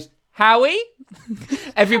check. Goes, Howie?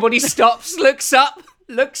 Everybody stops, looks up,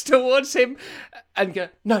 looks towards him, and go,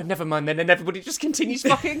 no, never mind then. And everybody just continues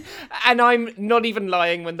fucking. And I'm not even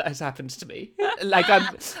lying when that has happened to me.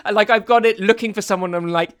 I've got it looking for someone. I'm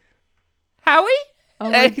like, Howie? Oh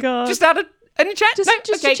my God. Just out of any chat? Just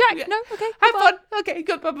okay. to check. No, okay. Have fun. Okay,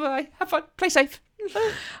 good. Bye. Have fun. Play safe.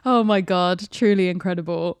 Oh my God. Truly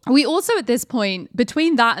incredible. We also, at this point,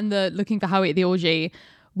 between that and the looking for Howie at the orgy,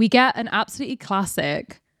 we get an absolutely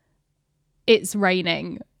classic, it's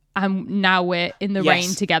raining and now we're in the rain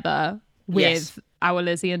together with our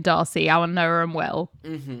Lizzie and Darcy, our Noah and Will,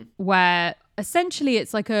 where essentially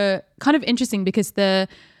it's like a kind of interesting because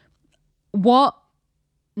what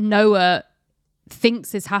Noah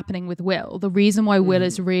thinks is happening with Will, the reason why Will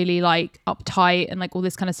is really like uptight and like all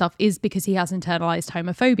this kind of stuff is because he has internalized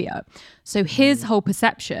homophobia. So his whole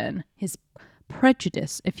perception, his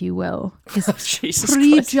prejudice, if you will, his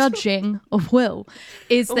prejudging of Will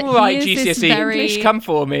is that GCSE English, come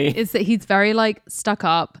for me. Is that he's very like stuck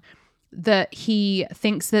up, that he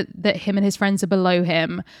thinks that him and his friends are below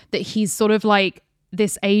him, that he's sort of like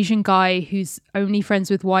this Asian guy who's only friends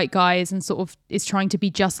with white guys and sort of is trying to be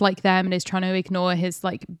just like them and is trying to ignore his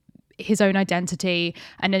like his own identity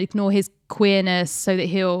and ignore his queerness so that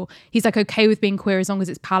he's like okay with being queer as long as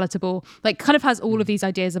it's palatable, like kind of has all of these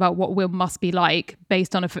ideas about what Will must be like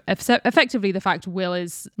based on effectively the fact Will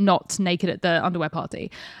is not naked at the underwear party.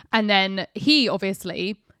 And then he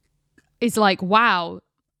obviously is like, wow,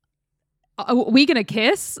 are we gonna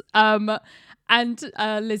kiss? And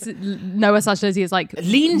Noah/Lizzie is like,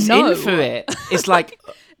 leans in for it. It's like,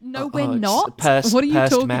 no, we're not. What are you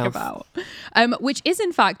talking about? Which is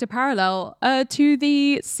in fact a parallel to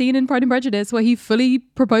the scene in Pride and Prejudice where he fully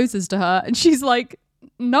proposes to her and she's like,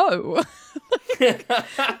 no.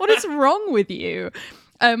 What is wrong with you?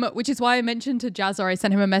 Which is why I mentioned to Jazza, I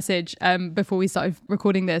sent him a message before we started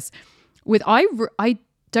recording this with, I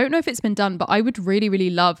don't know if it's been done, but I would really, really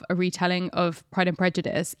love a retelling of Pride and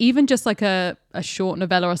Prejudice, even just like a short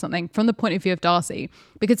novella or something from the point of view of Darcy,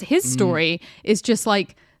 because his story is just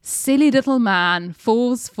like silly little man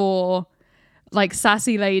falls for like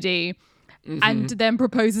sassy lady and then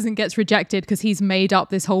proposes and gets rejected because he's made up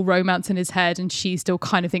this whole romance in his head and she still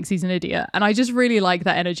kind of thinks he's an idiot. And I just really like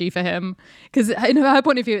that energy for him, because in her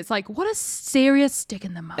point of view, it's like, what a serious stick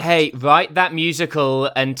in the mud. Hey, write that musical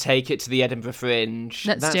and take it to the Edinburgh Fringe.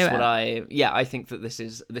 That's That's do it. what I think that this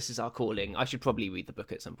is our calling. I should probably read the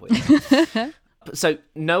book at some point. So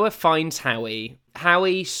Noah finds Howie.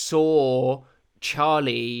 Howie saw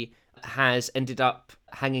Charlie has ended up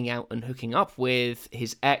hanging out and hooking up with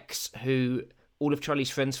his ex, who all of Charlie's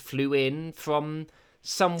friends flew in from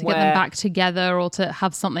somewhere. To get them back together or to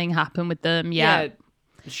have something happen with them. Yeah.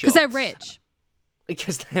 Because they're rich.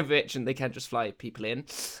 Because they're rich and they can't just fly people in.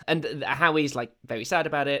 And Howie's like very sad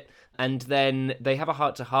about it. And then they have a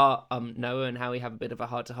heart-to-heart. Noah and Howie have a bit of a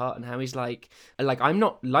heart-to-heart. And Howie's like, I'm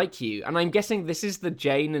not like you. And I'm guessing this is the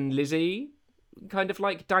Jane and Lizzie kind of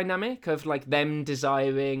like dynamic of like them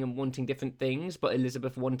desiring and wanting different things, but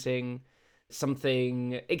Elizabeth wanting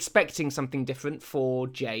something, expecting something different for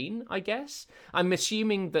Jane, I guess. I'm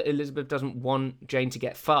assuming that Elizabeth doesn't want Jane to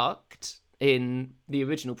get fucked in the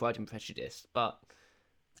original Pride and Prejudice, but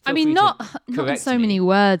I mean, not in so many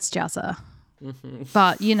words, Jazza.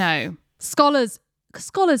 But you know, scholars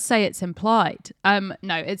say it's implied.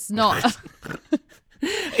 No, it's not.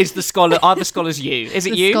 Is the scholar? Are the scholars you? Is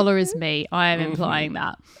it you? The scholar is me. I am implying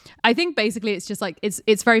that. I think basically it's just like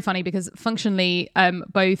it's very funny because functionally,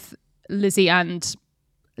 both Lizzie and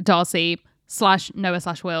Darcy / Noah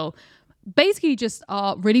 / Will basically just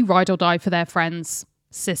are really ride or die for their friends,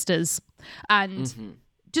 sisters, and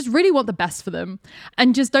just really want the best for them,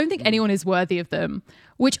 and just don't think anyone is worthy of them,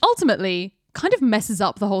 which ultimately kind of messes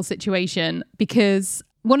up the whole situation. Because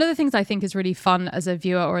one of the things I think is really fun as a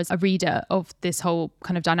viewer or as a reader of this whole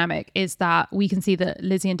kind of dynamic is that we can see that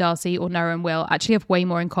Lizzie and Darcy, or Noah and Will, actually have way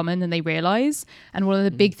more in common than they realize. And one of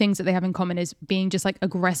the big things that they have in common is being just like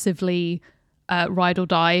aggressively ride or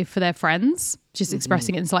die for their friends, just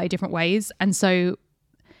expressing it in slightly different ways. And so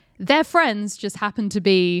their friends just happen to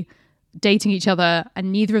be dating each other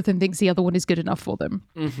and neither of them thinks the other one is good enough for them.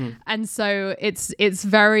 And so it's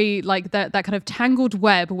very like that kind of tangled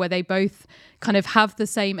web where they both kind of have the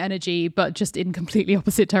same energy but just in completely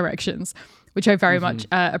opposite directions, which I very much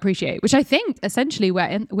appreciate, which I think essentially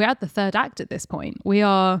we're at the third act at this point. We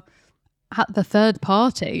are at the third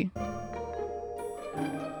party.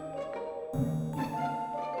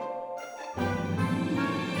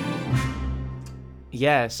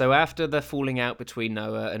 Yeah, so after the falling out between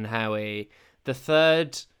Noah and Howie, the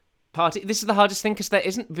third party... This is the hardest thing because there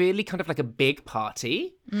isn't really kind of like a big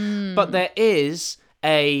party, but there is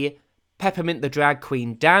a Peppermint the Drag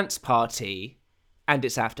Queen dance party and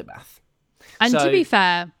its aftermath. And to be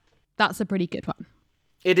fair, that's a pretty good one.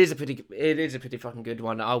 It is a pretty fucking good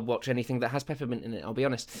one. I'll watch anything that has Peppermint in it, I'll be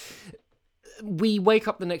honest. We wake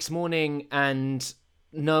up the next morning and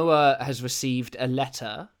Noah has received a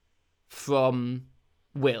letter from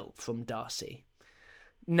Will, from Darcy.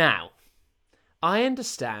 Now, I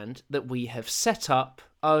understand that we have set up,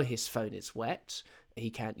 his phone is wet, he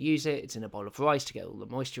can't use it, it's in a bowl of rice to get all the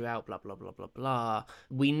moisture out, blah, blah, blah, blah, blah.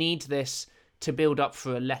 We need this to build up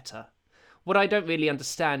for a letter. What I don't really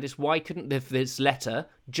understand is why couldn't this letter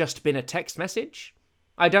just been a text message?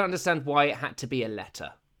 I don't understand why it had to be a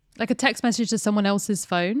letter. Like a text message to someone else's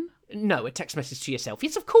phone? No, a text message to yourself.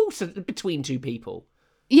 Yes, of course, between two people.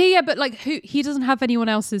 Yeah, but like he doesn't have anyone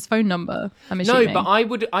else's phone number, I'm assuming. No, but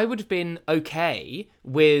I would have been okay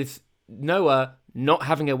with Noah not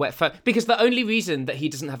having a wet phone, because the only reason that he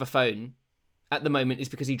doesn't have a phone at the moment is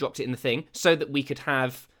because he dropped it in the thing so that we could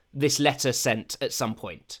have this letter sent at some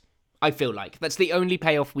point. I feel like that's the only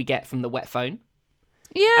payoff we get from the wet phone.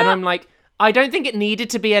 Yeah. And I'm like, I don't think it needed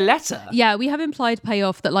to be a letter. Yeah, we have implied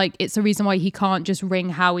payoff that like it's a reason why he can't just ring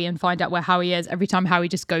Howie and find out where Howie is every time Howie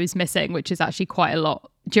just goes missing, which is actually quite a lot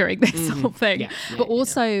during this whole thing. But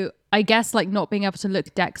also, I guess like not being able to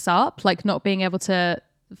look Dex up, like not being able to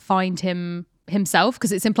find him himself,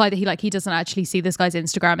 because it's implied that he doesn't actually see this guy's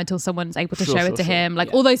Instagram until someone's able to show it to him.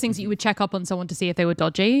 Like all those things that you would check up on someone to see if they were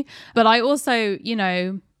dodgy. But I also,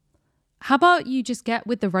 how about you just get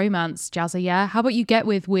with the romance, Jazza, yeah? How about you get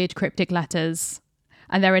with weird cryptic letters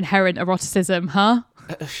and their inherent eroticism, huh?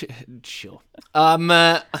 Sure.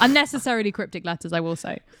 Unnecessarily cryptic letters, I will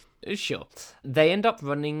say. Sure. They end up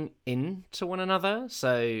running into one another.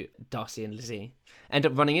 So Darcy and Lizzie end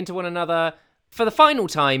up running into one another for the final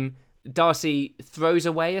time Darcy throws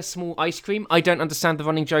away a small ice cream. I don't understand the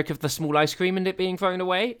running joke of the small ice cream and it being thrown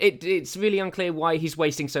away. It's really unclear why he's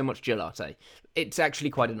wasting so much gelato. It's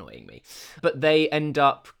actually quite annoying me. But they end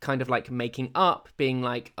up kind of like making up, being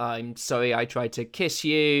like, I'm sorry I tried to kiss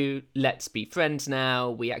you. Let's be friends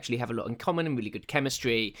now. We actually have a lot in common and really good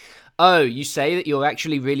chemistry. Oh, you say that you're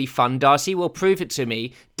actually really fun, Darcy? Well, prove it to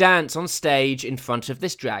me. Dance on stage in front of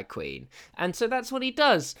this drag queen. And so that's what he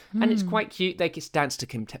does. And it's quite cute. They dance to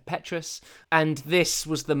Kim Petras. And this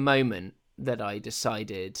was the moment that I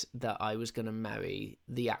decided that I was going to marry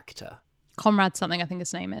the actor. Conrad something, I think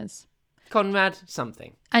his name is. Conrad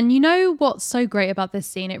something. And you know what's so great about this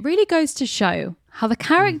scene? It really goes to show how the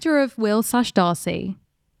character of Will/Darcy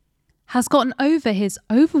has gotten over his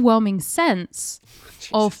overwhelming sense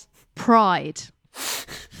of pride.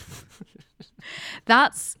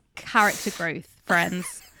 That's character growth,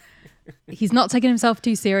 friends. He's not taking himself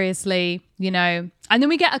too seriously, you know. And then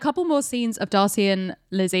we get a couple more scenes of Darcy and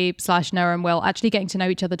Lizzie/Noah and Will actually getting to know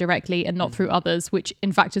each other directly and not through others, which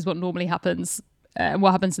in fact is what normally happens.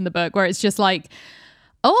 What happens in the book, where it's just like,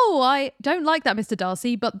 oh, I don't like that Mr.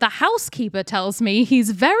 Darcy, but the housekeeper tells me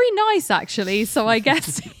he's very nice, actually. So I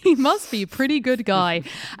guess he must be a pretty good guy,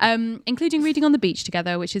 including reading on the beach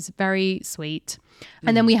together, which is very sweet.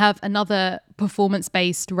 And then we have another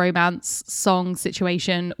performance-based romance song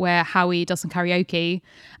situation where Howie does some karaoke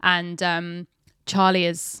and Charlie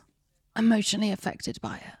is emotionally affected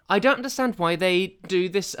by it. I don't understand why they do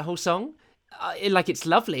this whole song. It's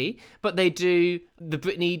lovely, but they do the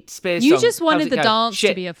Britney Spears You song. just wanted the go? dance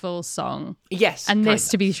Shit. to be a full song. Yes. And this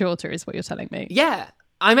to be shorter is what you're telling me. Yeah.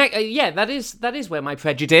 That is where my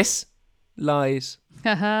prejudice lies.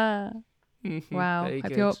 Haha. Wow. Very Hope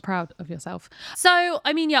good. you're proud of yourself. So,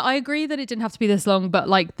 I mean, yeah, I agree that it didn't have to be this long, but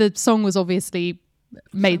like the song was obviously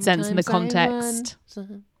made sense in the context.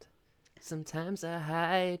 Sometimes I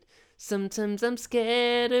hide. Sometimes I'm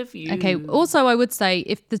scared of you. Okay. Also, I would say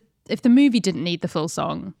if the movie didn't need the full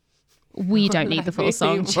song, we don't need the full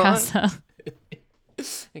song, Chassa.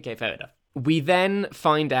 Okay, fair enough. We then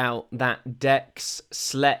find out that Dex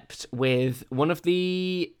slept with one of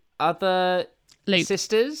the other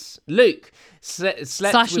sisters. Luke. Slept /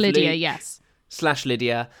 with Lydia, Luke, yes. /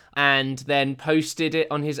 Lydia, and then posted it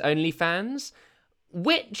on his OnlyFans,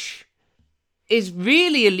 which is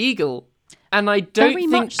really illegal. And I don't Very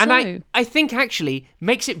think, much so. and I think actually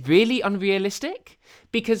makes it really unrealistic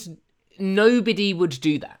because nobody would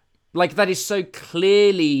do that. Like, that is so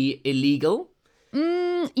clearly illegal.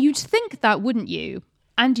 You'd think that, wouldn't you?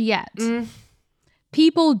 And yet,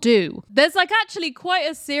 people do. There's like actually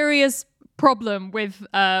quite a serious problem with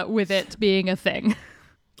it being a thing.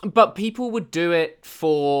 But people would do it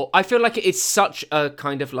for, I feel like it's such a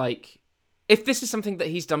kind of like, if this is something that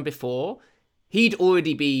he's done before, he'd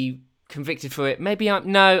already be convicted for it. Maybe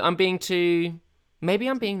I'm being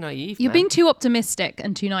naive. You're being too optimistic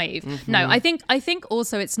and too naive. No, I think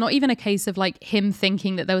also it's not even a case of like him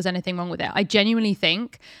thinking that there was anything wrong with it. I genuinely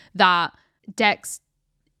think that Dex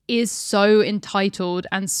is so entitled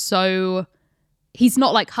and so he's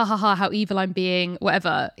not like ha ha ha how evil I'm being,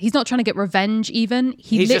 whatever. He's not trying to get revenge even.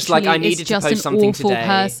 He's just like, I needed is just to post an something awful today.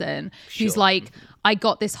 person who's Sure. like, I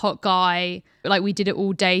got this hot guy, like we did it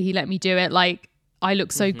all day, he let me do it, like I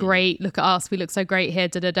look so great. Look at us. We look so great here.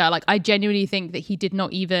 Da, da, da. Like, I genuinely think that he did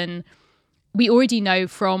not even... We already know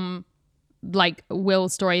from, like,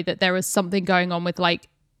 Will's story that there was something going on with, like,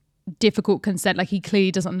 difficult consent. Like, he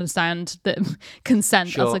clearly doesn't understand the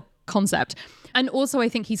consent as a concept. And also, I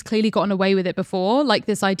think he's clearly gotten away with it before. Like,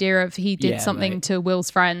 this idea of he did something to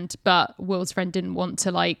Will's friend, but Will's friend didn't want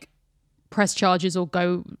to, like, press charges or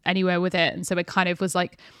go anywhere with it. And so it kind of was,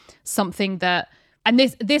 like, something that... And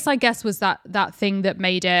this, I guess, was that thing that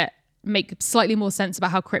made it make slightly more sense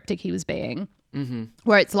about how cryptic he was being. Mm-hmm.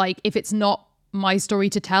 Where it's like, if it's not my story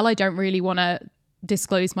to tell, I don't really want to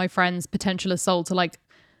disclose my friend's potential assault to like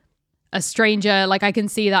a stranger. Like, I can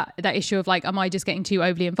see that issue of like, am I just getting too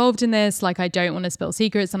overly involved in this? Like, I don't want to spill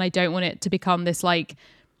secrets and I don't want it to become this like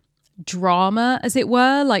drama, as it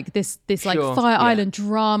were, like this like Fire Island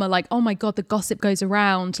drama, like, oh my god, the gossip goes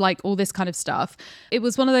around, like all this kind of stuff. It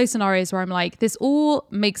was one of those scenarios where I'm like, this all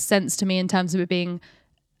makes sense to me in terms of it being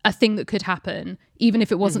a thing that could happen, even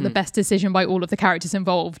if it wasn't the best decision by all of the characters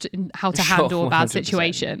involved in how to handle a bad 100%.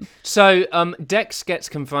 situation. So Dex gets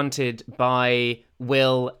confronted by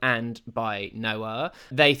Will and by Noah.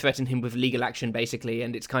 They threaten him with legal action, basically,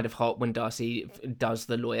 and it's kind of hot when Darcy does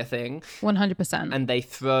the lawyer thing. 100%. And they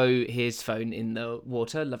throw his phone in the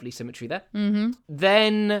water. Lovely symmetry there. Mm-hmm.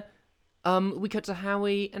 Then we cut to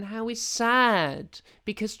Howie, and Howie's sad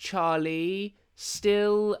because Charlie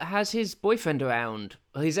still has his boyfriend around,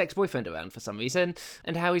 or his ex-boyfriend around for some reason,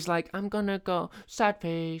 and how he's like, I'm gonna go, sad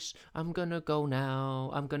face, I'm gonna go now,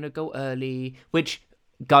 I'm gonna go early, which,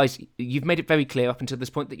 guys, you've made it very clear up until this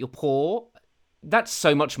point that you're poor. That's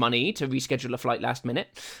so much money to reschedule a flight last minute.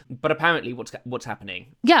 But apparently what's happening?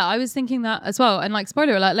 Yeah, I was thinking that as well. And like,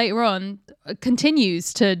 spoiler alert, later on,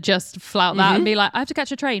 continues to just flout that and be like, I have to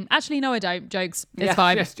catch a train. Actually, no, I don't. Jokes. It's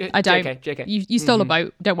fine. I don't. JK. You stole a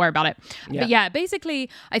boat. Don't worry about it. Yeah. But yeah, basically,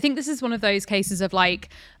 I think this is one of those cases of like,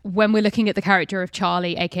 when we're looking at the character of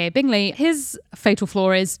Charlie, aka Bingley, his fatal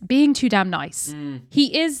flaw is being too damn nice.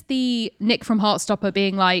 He is the Nick from Heartstopper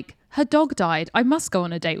being like, her dog died. I must go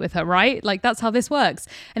on a date with her, right? Like, that's how this works.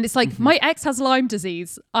 And it's like, my ex has Lyme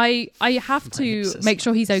disease. I have to make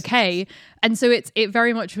sure he's okay. And so it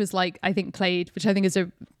very much was like, I think played, which I think is a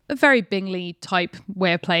very Bingley type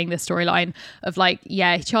way of playing this storyline of like,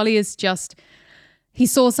 yeah, Charlie is just, he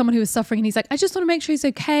saw someone who was suffering and he's like, I just want to make sure he's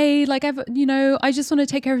okay. Like, I just want to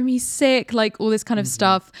take care of him. He's sick, like all this kind of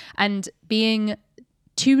stuff. And being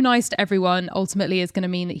too nice to everyone ultimately is going to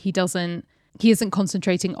mean that he isn't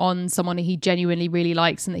concentrating on someone he genuinely really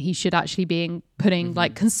likes and that he should actually be putting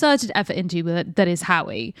like concerted effort into, that is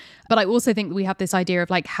Howie. But I also think that we have this idea of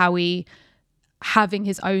like Howie having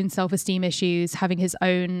his own self-esteem issues, having his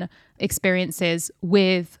own experiences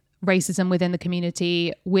with racism within the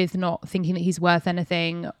community, with not thinking that he's worth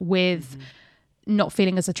anything, with not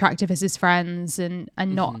feeling as attractive as his friends, and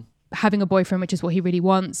not having a boyfriend, which is what he really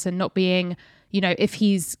wants, and not being, if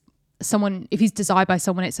he's desired by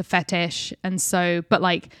someone, it's a fetish. And so, but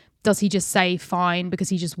like, does he just say fine because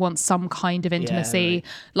he just wants some kind of intimacy? Yeah, right.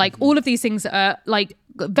 Like all of these things are like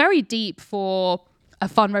very deep for a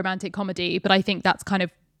fun romantic comedy, but I think that's kind of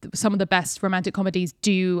some of the best romantic comedies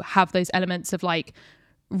do have those elements of like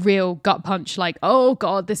real gut punch, like, oh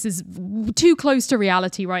god, this is too close to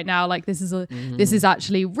reality right now, like this is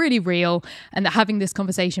actually really real. And that having this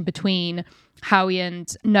conversation between Howie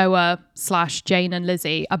and Noah / Jane and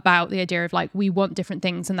Lizzie about the idea of like, we want different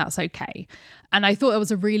things and that's okay. And I thought it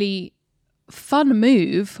was a really fun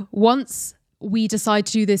move once we decide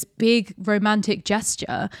to do this big romantic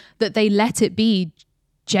gesture, that they let it be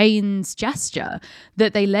Jane's gesture,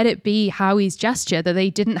 that they let it be Howie's gesture, that they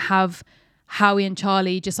didn't have Howie and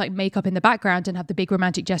Charlie just like make up in the background and have the big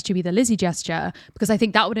romantic gesture be the Lizzie gesture, because I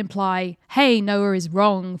think that would imply, hey, Noah is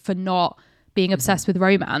wrong for not being obsessed with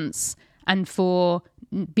romance and for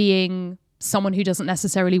being someone who doesn't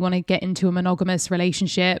necessarily want to get into a monogamous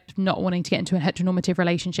relationship, not wanting to get into a heteronormative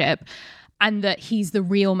relationship, and that he's the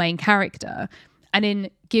real main character. And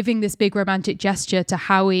in giving this big romantic gesture to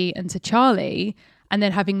Howie and to Charlie, and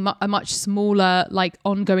then having a much smaller, like,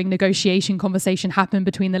 ongoing negotiation conversation happen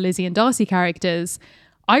between the Lizzie and Darcy characters,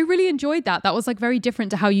 I really enjoyed that. That was like very different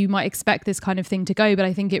to how you might expect this kind of thing to go, but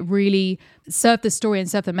I think it really served the story and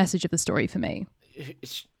served the message of the story for me.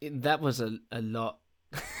 That was a lot.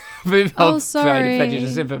 Oh, sorry.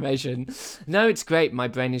 Prejudice information. No, it's great. My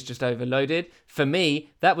brain is just overloaded. For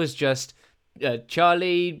me, that was just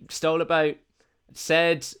Charlie stole a boat,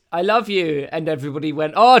 said, I love you, and everybody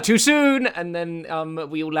went, oh, too soon, and then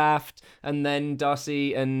we all laughed, and then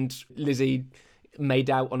Darcy and Lizzie made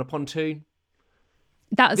out on a pontoon.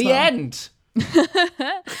 That as the well. End.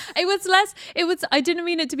 I didn't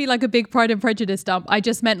mean it to be like a big Pride and Prejudice dump. I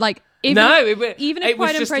just meant like, it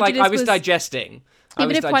was just like I was digesting.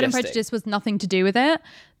 Even if Pride and Prejudice was nothing to do with it,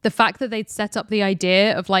 the fact that they'd set up the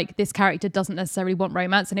idea of like, this character doesn't necessarily want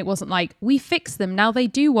romance, and it wasn't like, we fix them, now they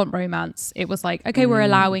do want romance. It was like, okay, we're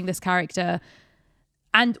allowing this character,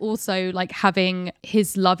 and also like having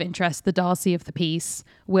his love interest, the Darcy of the piece,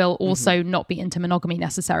 will also not be into monogamy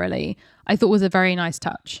necessarily. I thought was a very nice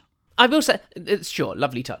touch. I will say, sure,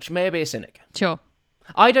 lovely touch. May I be a cynic? Sure.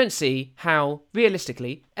 I don't see how,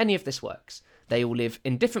 realistically, any of this works. They all live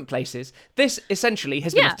in different places. This essentially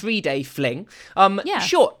has been a 3-day fling.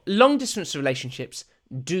 Sure, long-distance relationships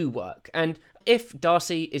do work. And if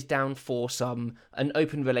Darcy is down for an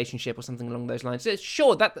open relationship or something along those lines,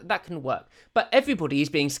 sure, that can work. But everybody is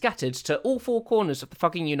being scattered to all four corners of the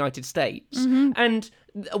fucking United States. And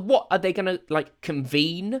what, are they going to, like,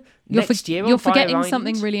 convene next year on You're Fire forgetting Island?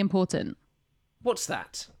 something really important. What's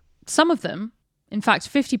that? Some of them, in fact,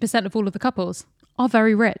 50% of all of the couples, are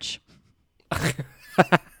very rich.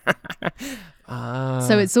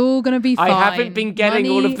 So it's all going to be fine. I haven't been getting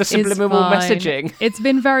all of the subliminal messaging. It's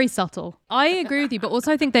been very subtle. I agree with you, but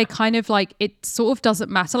also I think they kind of like, it sort of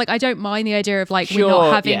doesn't matter. Like, I don't mind the idea of like, we're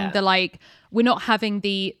not having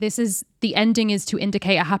the ending is to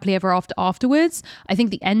indicate a happily ever after afterwards. I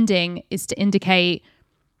think the ending is to indicate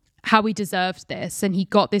how he deserved this, and he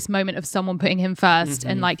got this moment of someone putting him first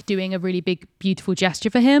and like doing a really big beautiful gesture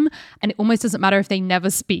for him, and it almost doesn't matter if they never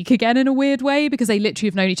speak again in a weird way because they literally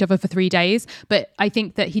have known each other for 3 days. But I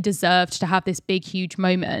think that he deserved to have this big huge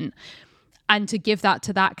moment, and to give that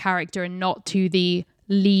to that character and not to the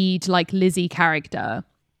lead like Lizzie character,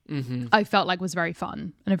 I felt like was very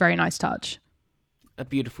fun and a very nice touch. A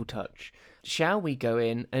beautiful touch. Shall we go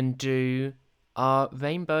in and do our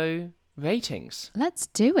rainbow ratings? Let's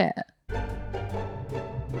do it.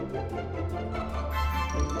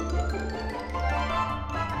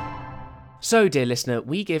 So, dear listener,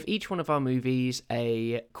 we give each one of our movies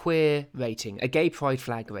a queer rating, a gay pride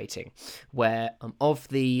flag rating, where of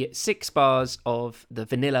the 6 bars of the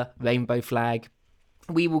vanilla rainbow flag,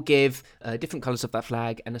 we will give different colours of that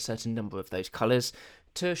flag and a certain number of those colours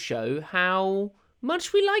to show how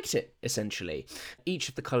much we liked it, essentially. Each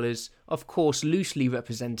of the colours, of course, loosely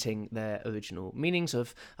representing their original meanings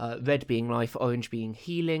of red being life, orange being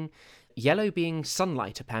healing, yellow being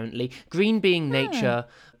sunlight, apparently, green being nature,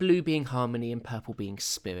 blue being harmony, and purple being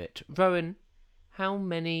spirit. Rowan, how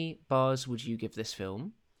many bars would you give this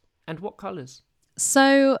film, and what colours?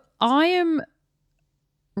 So I am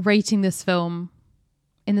rating this film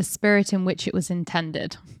in the spirit in which it was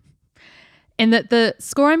intended. In that the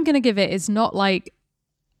score I'm going to give it is not like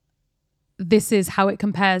this is how it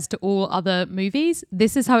compares to all other movies.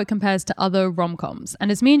 This is how it compares to other rom-coms.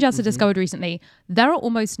 And as me and Jess have discovered recently, there are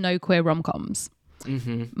almost no queer rom-coms.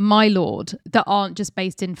 My lord, that aren't just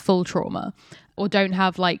based in full trauma or don't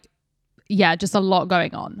have like, just a lot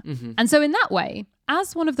going on. And so in that way,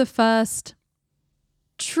 as one of the first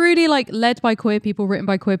truly like led by queer people, written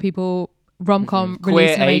by queer people, rom-com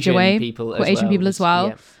released in a major way. Queer Asian people as well.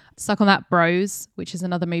 Yeah. Stuck on That Bros, which is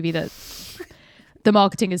another movie that the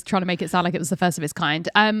marketing is trying to make it sound like it was the first of its kind.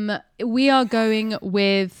 We are going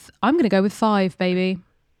with, I'm going to go with 5, baby.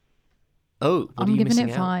 Oh, what I'm giving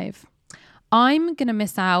it 5. I'm going to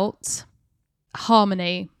miss out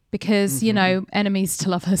harmony because, you know, enemies to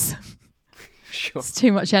lovers. Sure. It's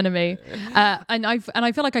too much enemy. And I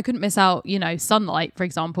feel like I couldn't miss out, you know, sunlight, for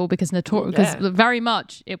example, because very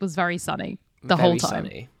much it was very sunny the whole time.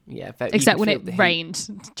 Sunny. Yeah, except when it rained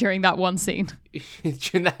during that one scene.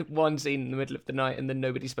 During that one scene in the middle of the night, and then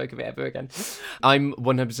nobody spoke of it ever again. I'm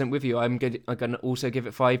 100% with you. I'm going to also give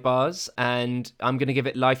it 5 bars, and I'm going to give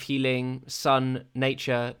it life healing, sun,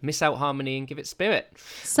 nature, miss out harmony, and give it spirit.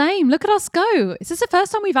 Same. Look at us go. Is this the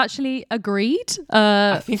first time we've actually agreed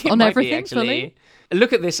I think it on might everything? Be, actually.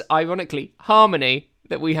 Look at this, ironically, harmony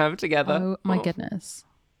that we have together. Oh my goodness.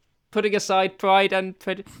 Putting aside pride and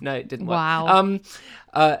prejudice. No, it didn't work. Wow.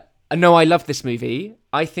 No, I love this movie.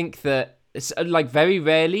 I think that it's like very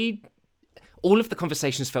rarely all of the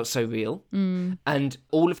conversations felt so real, and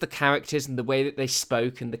all of the characters and the way that they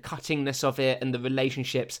spoke and the cuttingness of it and the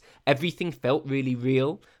relationships, everything felt really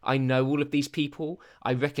real. I know all of these people.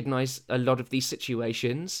 I recognize a lot of these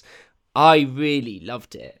situations. I really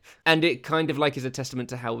loved it. And it kind of like is a testament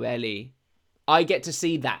to how rarely I get to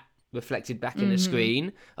see that reflected back in a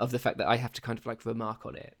screen, of the fact that I have to kind of like remark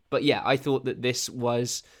on it. But yeah, I thought that this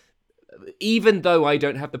was, even though I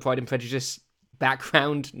don't have the Pride and Prejudice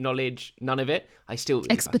background knowledge, none of it, I still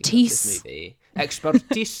really expertise. Love this movie.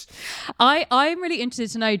 Expertise. I'm really interested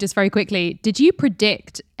to know, just very quickly, did you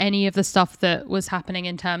predict any of the stuff that was happening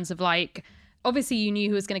in terms of like, obviously you knew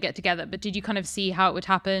who was going to get together, but did you kind of see how it would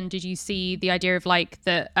happen? Did you see the idea of like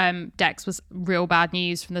that Dex was real bad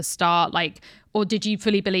news from the start? Like, or did you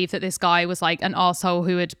fully believe that this guy was like an arsehole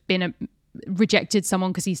who had been rejected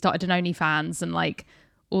someone because he started an OnlyFans and like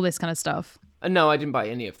all this kind of stuff? No, I didn't buy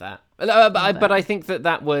any of that. But I think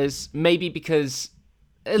that was maybe because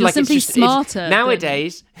you're like simply it's smarter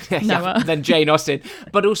nowadays than Jane Austen.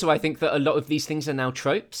 But also I think that a lot of these things are now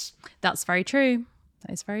tropes. That's very true.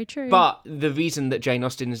 That is very true. But the reason that Jane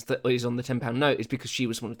Austen is on the £10 note is because she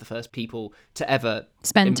was one of the first people to ever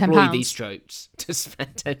spend employ £10. These tropes to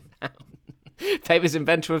spend £10. Famous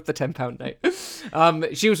inventor of the £10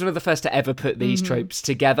 note. She was one of the first to ever put these tropes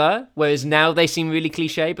together, whereas now they seem really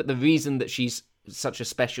cliche, but the reason that she's such a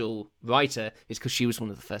special writer is because she was one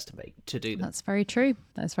of the first to do them. That's very true.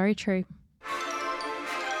 That's very true.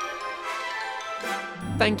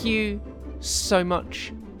 Thank you so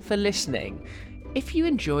much for listening. If you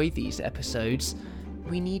enjoy these episodes,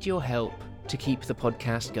 we need your help to keep the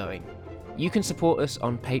podcast going. You can support us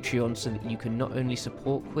on Patreon so that you can not only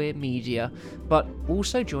support queer media, but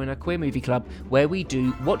also join our Queer Movie Club, where we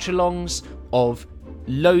do watch-alongs of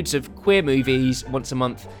loads of queer movies once a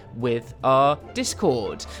month with our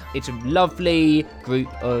Discord. It's a lovely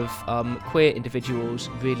group of queer individuals,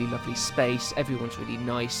 really lovely space. Everyone's really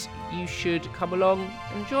nice. You should come along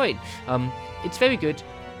and join. It's very good.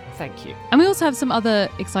 Thank you. And we also have some other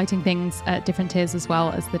exciting things at different tiers as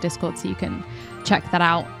well as the Discord, so you can check that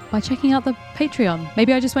out by checking out the Patreon.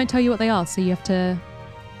 Maybe I just won't tell you what they are, so you have to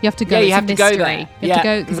go. Yeah, you it's have a to mystery. go there. You have to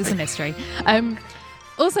go because it's a mystery.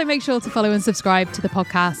 Also, make sure to follow and subscribe to the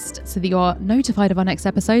podcast so that you're notified of our next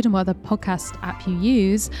episode and whatever podcast app you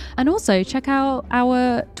use. And also check out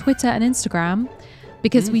our Twitter and Instagram,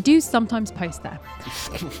 because we do sometimes post there.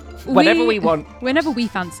 Whenever we want. Whenever we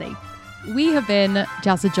fancy. We have been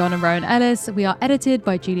Jazza John and Rowan Ellis. We are edited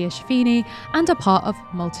by Julia Shafini and are part of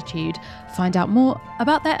Multitude. Find out more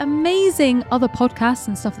about their amazing other podcasts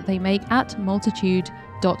and stuff that they make at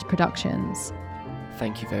multitude.productions.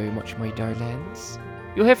 Thank you very much, my darlings.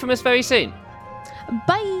 You'll hear from us very soon.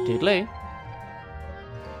 Bye. Toodaloo.